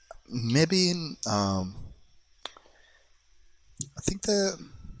 Maybe I think the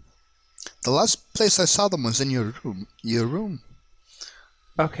last place I saw them was in your room. Your room.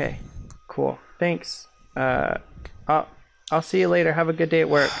 Okay, cool. Thanks. I'll see you later. Have a good day at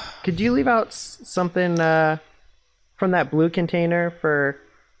work. Could you leave out something from that blue container for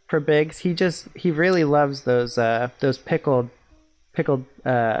Biggs? He really loves those pickled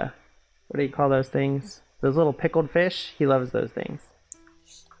what do you call those things? Those little pickled fish. He loves those things.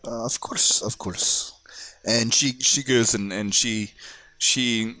 Of course. And she goes and she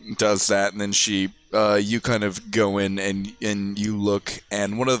does that, and then you kind of go in and you look,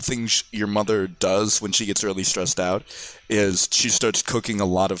 and one of the things your mother does when she gets really stressed out is she starts cooking a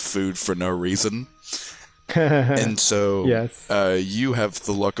lot of food for no reason. And so yes. You have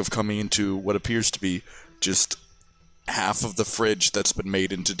the luck of coming into what appears to be just half of the fridge that's been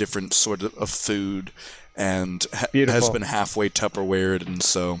made into different sort of food and has been halfway Tupperwared, and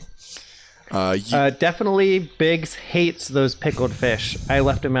so definitely Biggs hates those pickled fish. I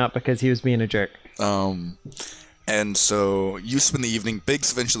left him out because he was being a jerk. And so you spend the evening.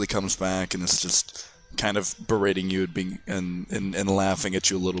 Biggs eventually comes back and is just kind of berating you and laughing at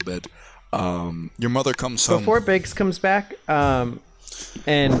you a little bit. Your mother comes home before Biggs comes back, and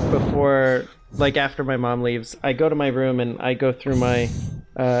before, like, after my mom leaves, I go to my room and I go through my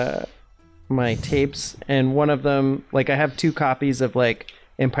my tapes, and one of them, like, I have 2 copies of, like,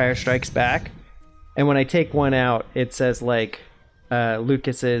 Empire Strikes Back, and when I take one out, it says, like,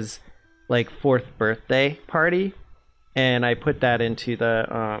 Lucas's, like, 4th birthday party, and I put that into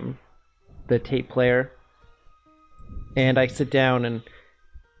the tape player, and I sit down and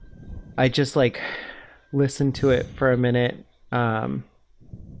I just, like, listen to it for a minute, and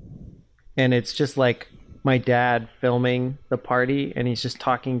it's just like my dad filming the party, and he's just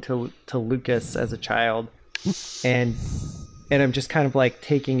talking to Lucas as a child, and I'm just kind of, like,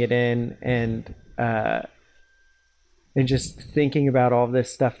 taking it in and just thinking about all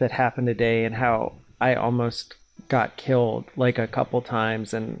this stuff that happened today and how I almost got killed, like, a couple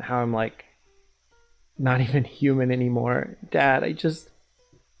times, and how I'm, like, not even human anymore. Dad,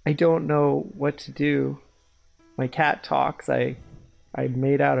 I don't know what to do. My cat talks. I'm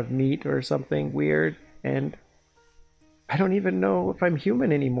made out of meat or something weird, and I don't even know if I'm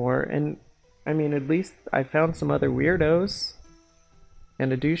human anymore. And I mean, at least I found some other weirdos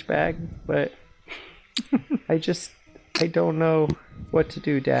and a douchebag, but I don't know what to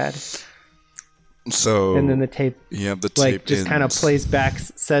do, Dad. So, and then the tape, like, just kind of plays back,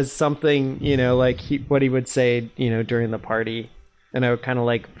 says something, like what he would say, during the party. And I would kind of,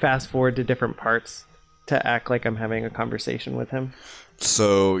 like, fast forward to different parts to act like I'm having a conversation with him.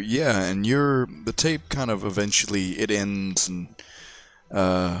 So, yeah, and the tape kind of eventually, it ends, and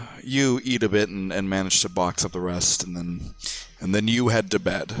you eat a bit and manage to box up the rest, and then you head to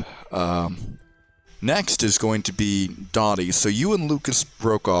bed. Next is going to be Dottie. So you and Lucas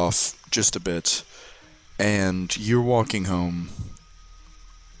broke off just a bit, and you're walking home,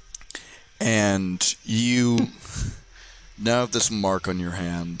 and you now have this mark on your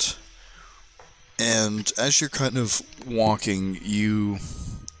hand. And as you're kind of walking, you're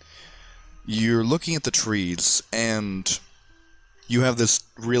looking at the trees, and you have this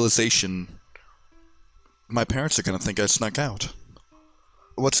realization: my parents are going to think I snuck out.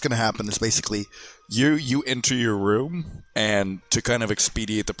 What's going to happen is basically you enter your room, and to kind of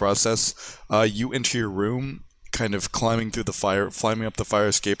expedite the process, you enter your room, kind of climbing up the fire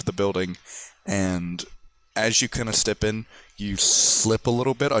escape of the building, and as you kind of step in, you slip a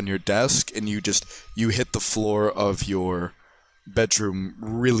little bit on your desk, and you hit the floor of your bedroom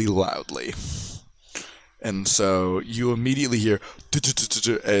really loudly. And so you immediately hear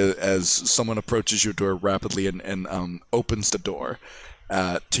as someone approaches your door rapidly and opens the door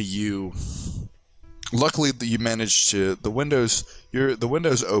to you. Luckily, you managed to the windows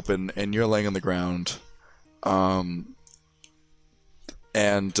open, and you're laying on the ground.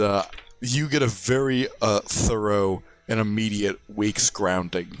 You get a very thorough and immediate week's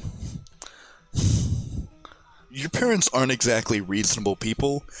grounding. Your parents aren't exactly reasonable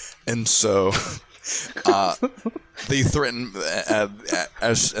people, and so they threaten,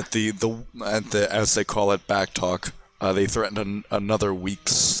 as they call it, back talk. They threatened another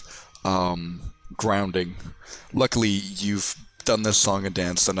week's grounding. Luckily, you've done this song and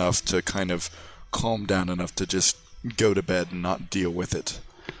danced enough to kind of calm down enough to just go to bed and not deal with it.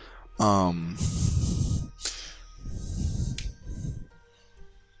 And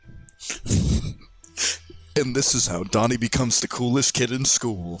this is how Donnie becomes the coolest kid in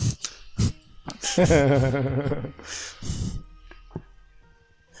school.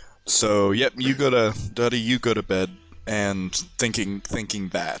 So, yep, you go to bed, and thinking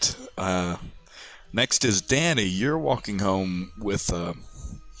that. Next is Danny. You're walking home with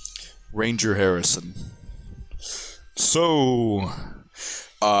Ranger Harrison. So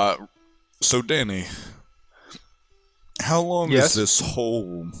Danny, how long is this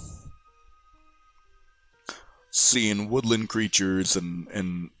whole seeing woodland creatures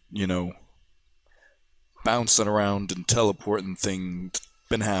and bouncing around and teleporting things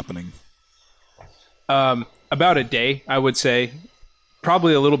been happening? About a day, I would say.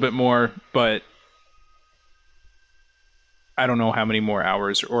 Probably a little bit more, but I don't know how many more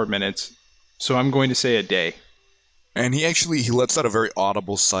hours or minutes. So I'm going to say a day. And he lets out a very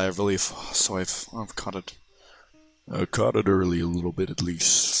audible sigh of relief. So I've caught it. I caught it early a little bit at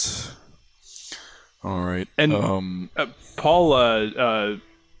least. All right. And Paul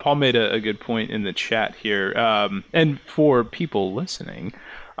made a good point in the chat here. And for people listening,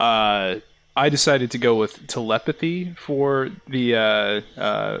 I decided to go with telepathy for the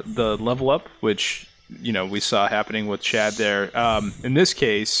level up, which we saw happening with Chad there. In this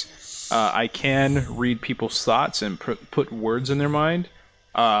case, I can read people's thoughts and put words in their mind.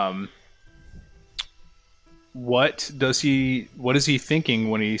 What is he thinking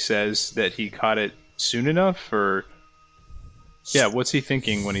when he says that he caught it soon enough? Or what's he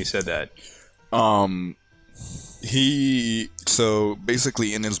thinking when he said that? So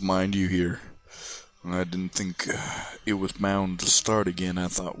basically in his mind you hear, I didn't think it was bound to start again. I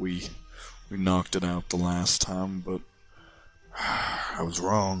thought we knocked it out the last time, but I was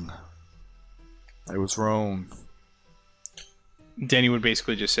wrong. Danny would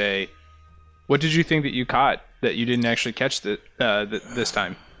basically just say, what did you think that you caught that you didn't actually catch this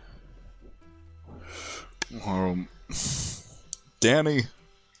time? Danny,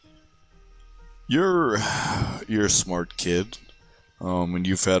 you're a smart kid, and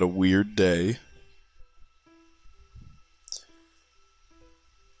you've had a weird day.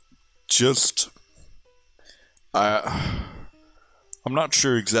 I'm not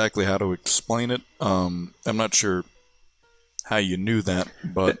sure exactly how to explain it. I'm not sure how you knew that,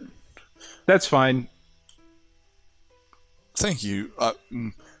 but that's fine. Thank you. I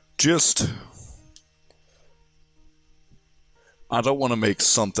don't want to make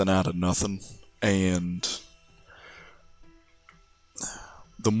something out of nothing, and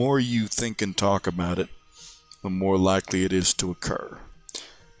the more you think and talk about it, the more likely it is to occur.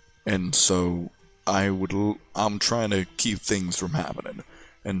 And so I'm trying to keep things from happening.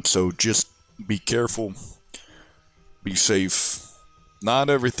 And so just be careful, be safe. Not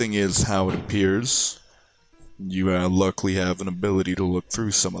everything is how it appears. You luckily have an ability to look through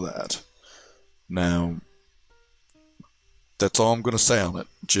some of that. Now, that's all I'm going to say on it.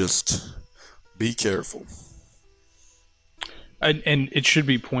 Just be careful. And it should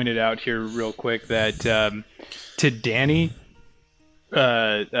be pointed out here real quick that to Danny,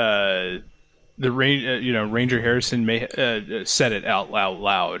 Ranger Harrison may said it out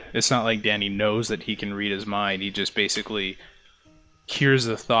loud. It's not like Danny knows that he can read his mind. He just basically hears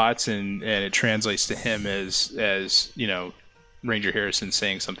the thoughts and it translates to him as Ranger Harrison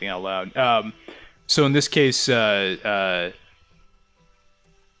saying something out loud. So in this case,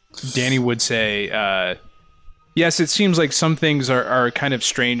 Danny would say, yes, it seems like some things are kind of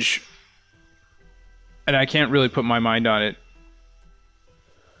strange, and I can't really put my mind on it.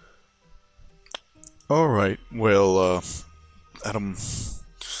 All right. Well, Adam,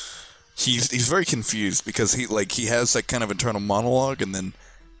 he's very confused because he has that kind of internal monologue, and then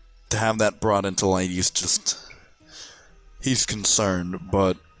to have that brought into light, he's concerned.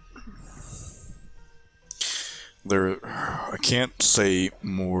 But I can't say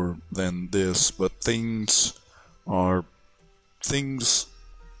more than this. But things are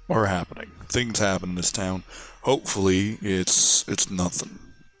happening. Things happen in this town. Hopefully, it's nothing,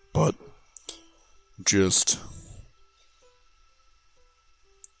 but just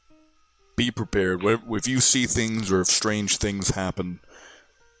be prepared. If you see things or if strange things happen,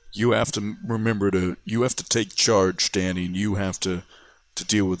 you have to remember you have to take charge, Danny, and you have to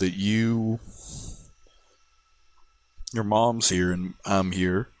deal with it. Your mom's here and I'm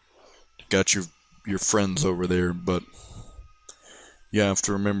here. You got your friends over there, but you have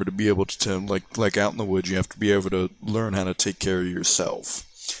to remember to be able to like out in the woods, you have to be able to learn how to take care of yourself.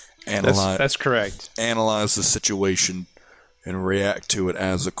 That's correct. Analyze the situation, and react to it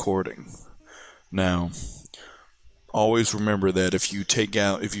as according. Now, always remember that if you take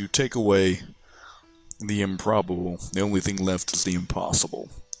away the improbable, the only thing left is the impossible.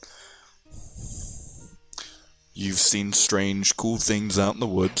 You've seen strange, cool things out in the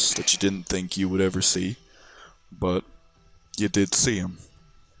woods that you didn't think you would ever see, but you did see them.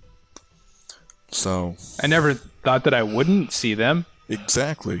 So, I never thought that I wouldn't see them.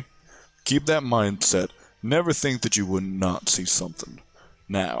 exactly. Keep that mindset. Never think that you would not see something.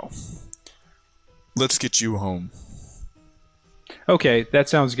 Now, let's get you home. Okay, that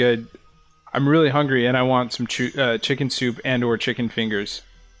sounds good. I'm really hungry and I want some chicken soup and or chicken fingers.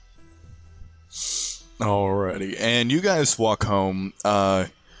 Alrighty, and you guys walk home.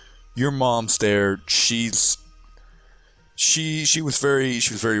 Your mom's there. She was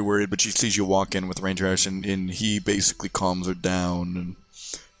very worried, but she sees you walk in with Ranger Ash, and he basically calms her down, and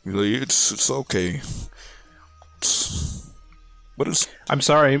he's like, it's okay. I'm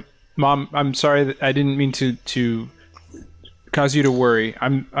sorry, Mom. I'm sorry that I didn't mean to cause you to worry.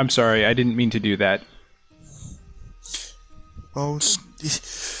 I'm sorry. I didn't mean to do that. Oh,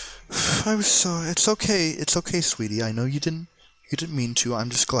 I was sorry. It's okay. It's okay, sweetie. I know you didn't mean to. I'm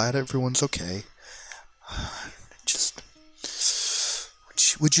just glad everyone's okay. Just,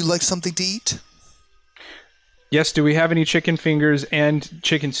 would you like something to eat? Yes. Do we have any chicken fingers and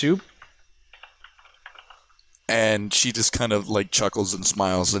chicken soup? And she just kind of like chuckles and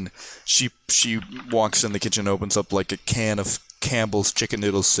smiles, and she walks in the kitchen, opens up like a can of Campbell's chicken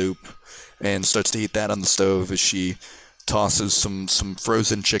noodle soup, and starts to eat that on the stove as she tosses some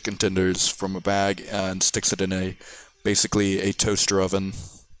frozen chicken tenders from a bag and sticks it in basically a toaster oven,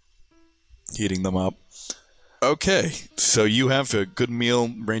 heating them up. Okay, so you have a good meal.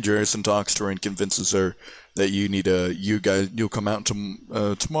 Ranger Harrison talks to her and convinces her that you'll come out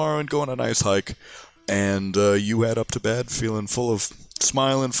tomorrow and go on a nice hike. And you head up to bed feeling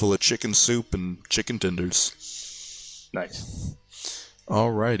smiling, full of chicken soup and chicken tenders. Nice.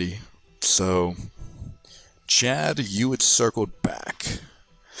 Alrighty. So, Chad, you had circled back.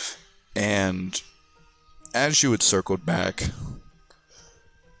 And as you had circled back,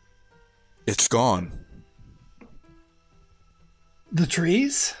 it's gone. The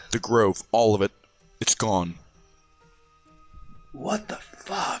trees? The grove, all of it, it's gone. What the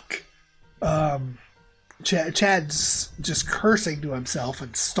fuck? Chad's just cursing to himself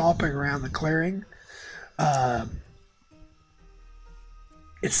and stomping around the clearing.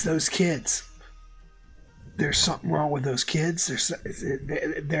 It's those kids. There's something wrong with those kids.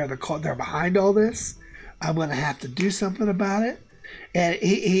 They're behind all this. I'm gonna have to do something about it. And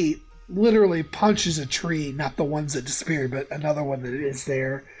he literally punches a tree, not the ones that disappeared, but another one that is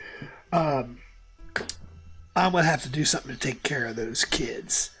there. I'm gonna have to do something to take care of those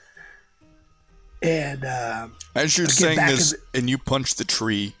kids. And as you're saying this, and you punch the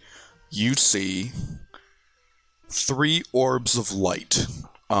tree, you see 3 orbs of light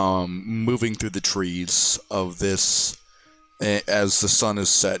moving through the trees of this as the sun is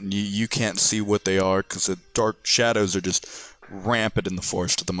set, and you can't see what they are because the dark shadows are just rampant in the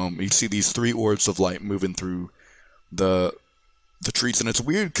forest at the moment. You see these 3 orbs of light moving through the trees, and it's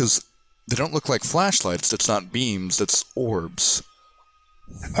weird because they don't look like flashlights. That's not beams. That's orbs.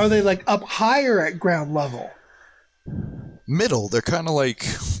 Are they like up higher at ground level? Middle. They're kind of like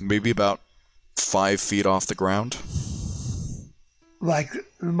maybe about 5 feet off the ground. Like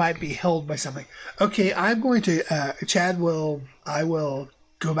it might be held by something. Okay, I'm going to. I will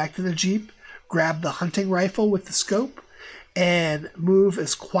go back to the Jeep, grab the hunting rifle with the scope, and move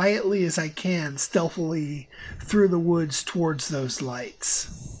as quietly as I can, stealthily through the woods towards those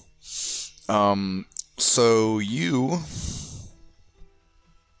lights. So you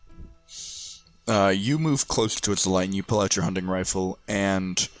move closer towards the light, and you pull out your hunting rifle,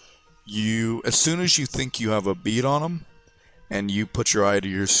 and as soon as you think you have a bead on them, and you put your eye to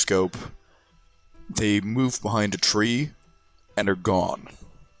your scope, they move behind a tree and are gone.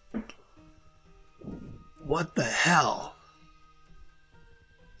 What the hell?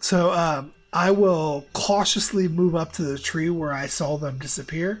 So, I will cautiously move up to the tree where I saw them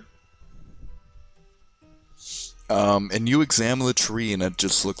disappear. And you examine the tree, and it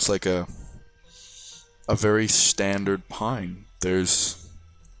just looks like a very standard pine.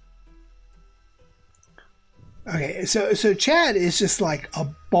 Okay, so Chad is just like a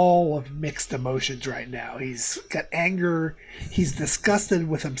ball of mixed emotions right now. He's got anger. He's disgusted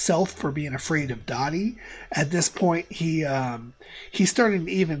with himself for being afraid of Dottie. At this point, he's starting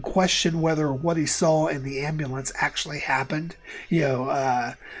to even question whether what he saw in the ambulance actually happened.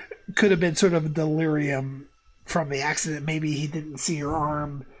 Could have been sort of a delirium from the accident. Maybe he didn't see her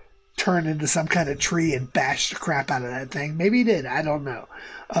arm turn into some kind of tree and bash the crap out of that thing. Maybe he did. I don't know.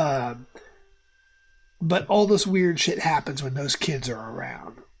 But all this weird shit happens when those kids are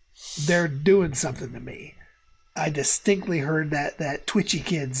around. They're doing something to me. I distinctly heard that twitchy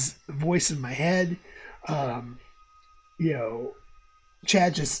kid's voice in my head.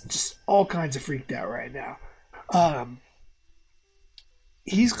 Chad just all kinds of freaked out right now. I'm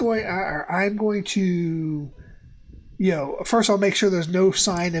going to, first I'll make sure there's no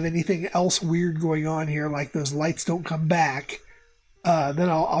sign of anything else weird going on here, like those lights don't come back. Then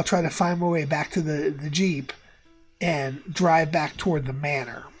I'll try to find my way back to the Jeep and drive back toward the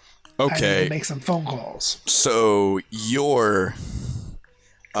manor. Okay. I need to make some phone calls. So you're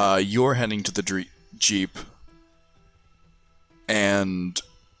heading to the Jeep, and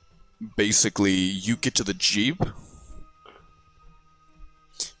basically you get to the Jeep,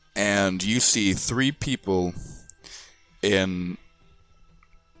 and you see 3 people in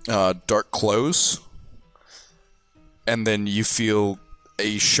dark clothes, and then you feel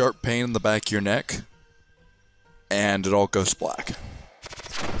a sharp pain in the back of your neck, and it all goes black.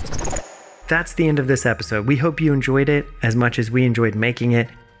 That's the end of this episode. We hope you enjoyed it as much as we enjoyed making it,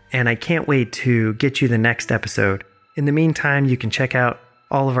 and I can't wait to get you the next episode. In the meantime, you can check out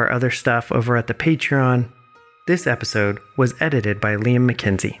all of our other stuff over at the Patreon. This episode was edited by Liam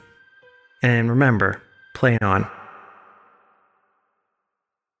McKenzie. And remember, play on.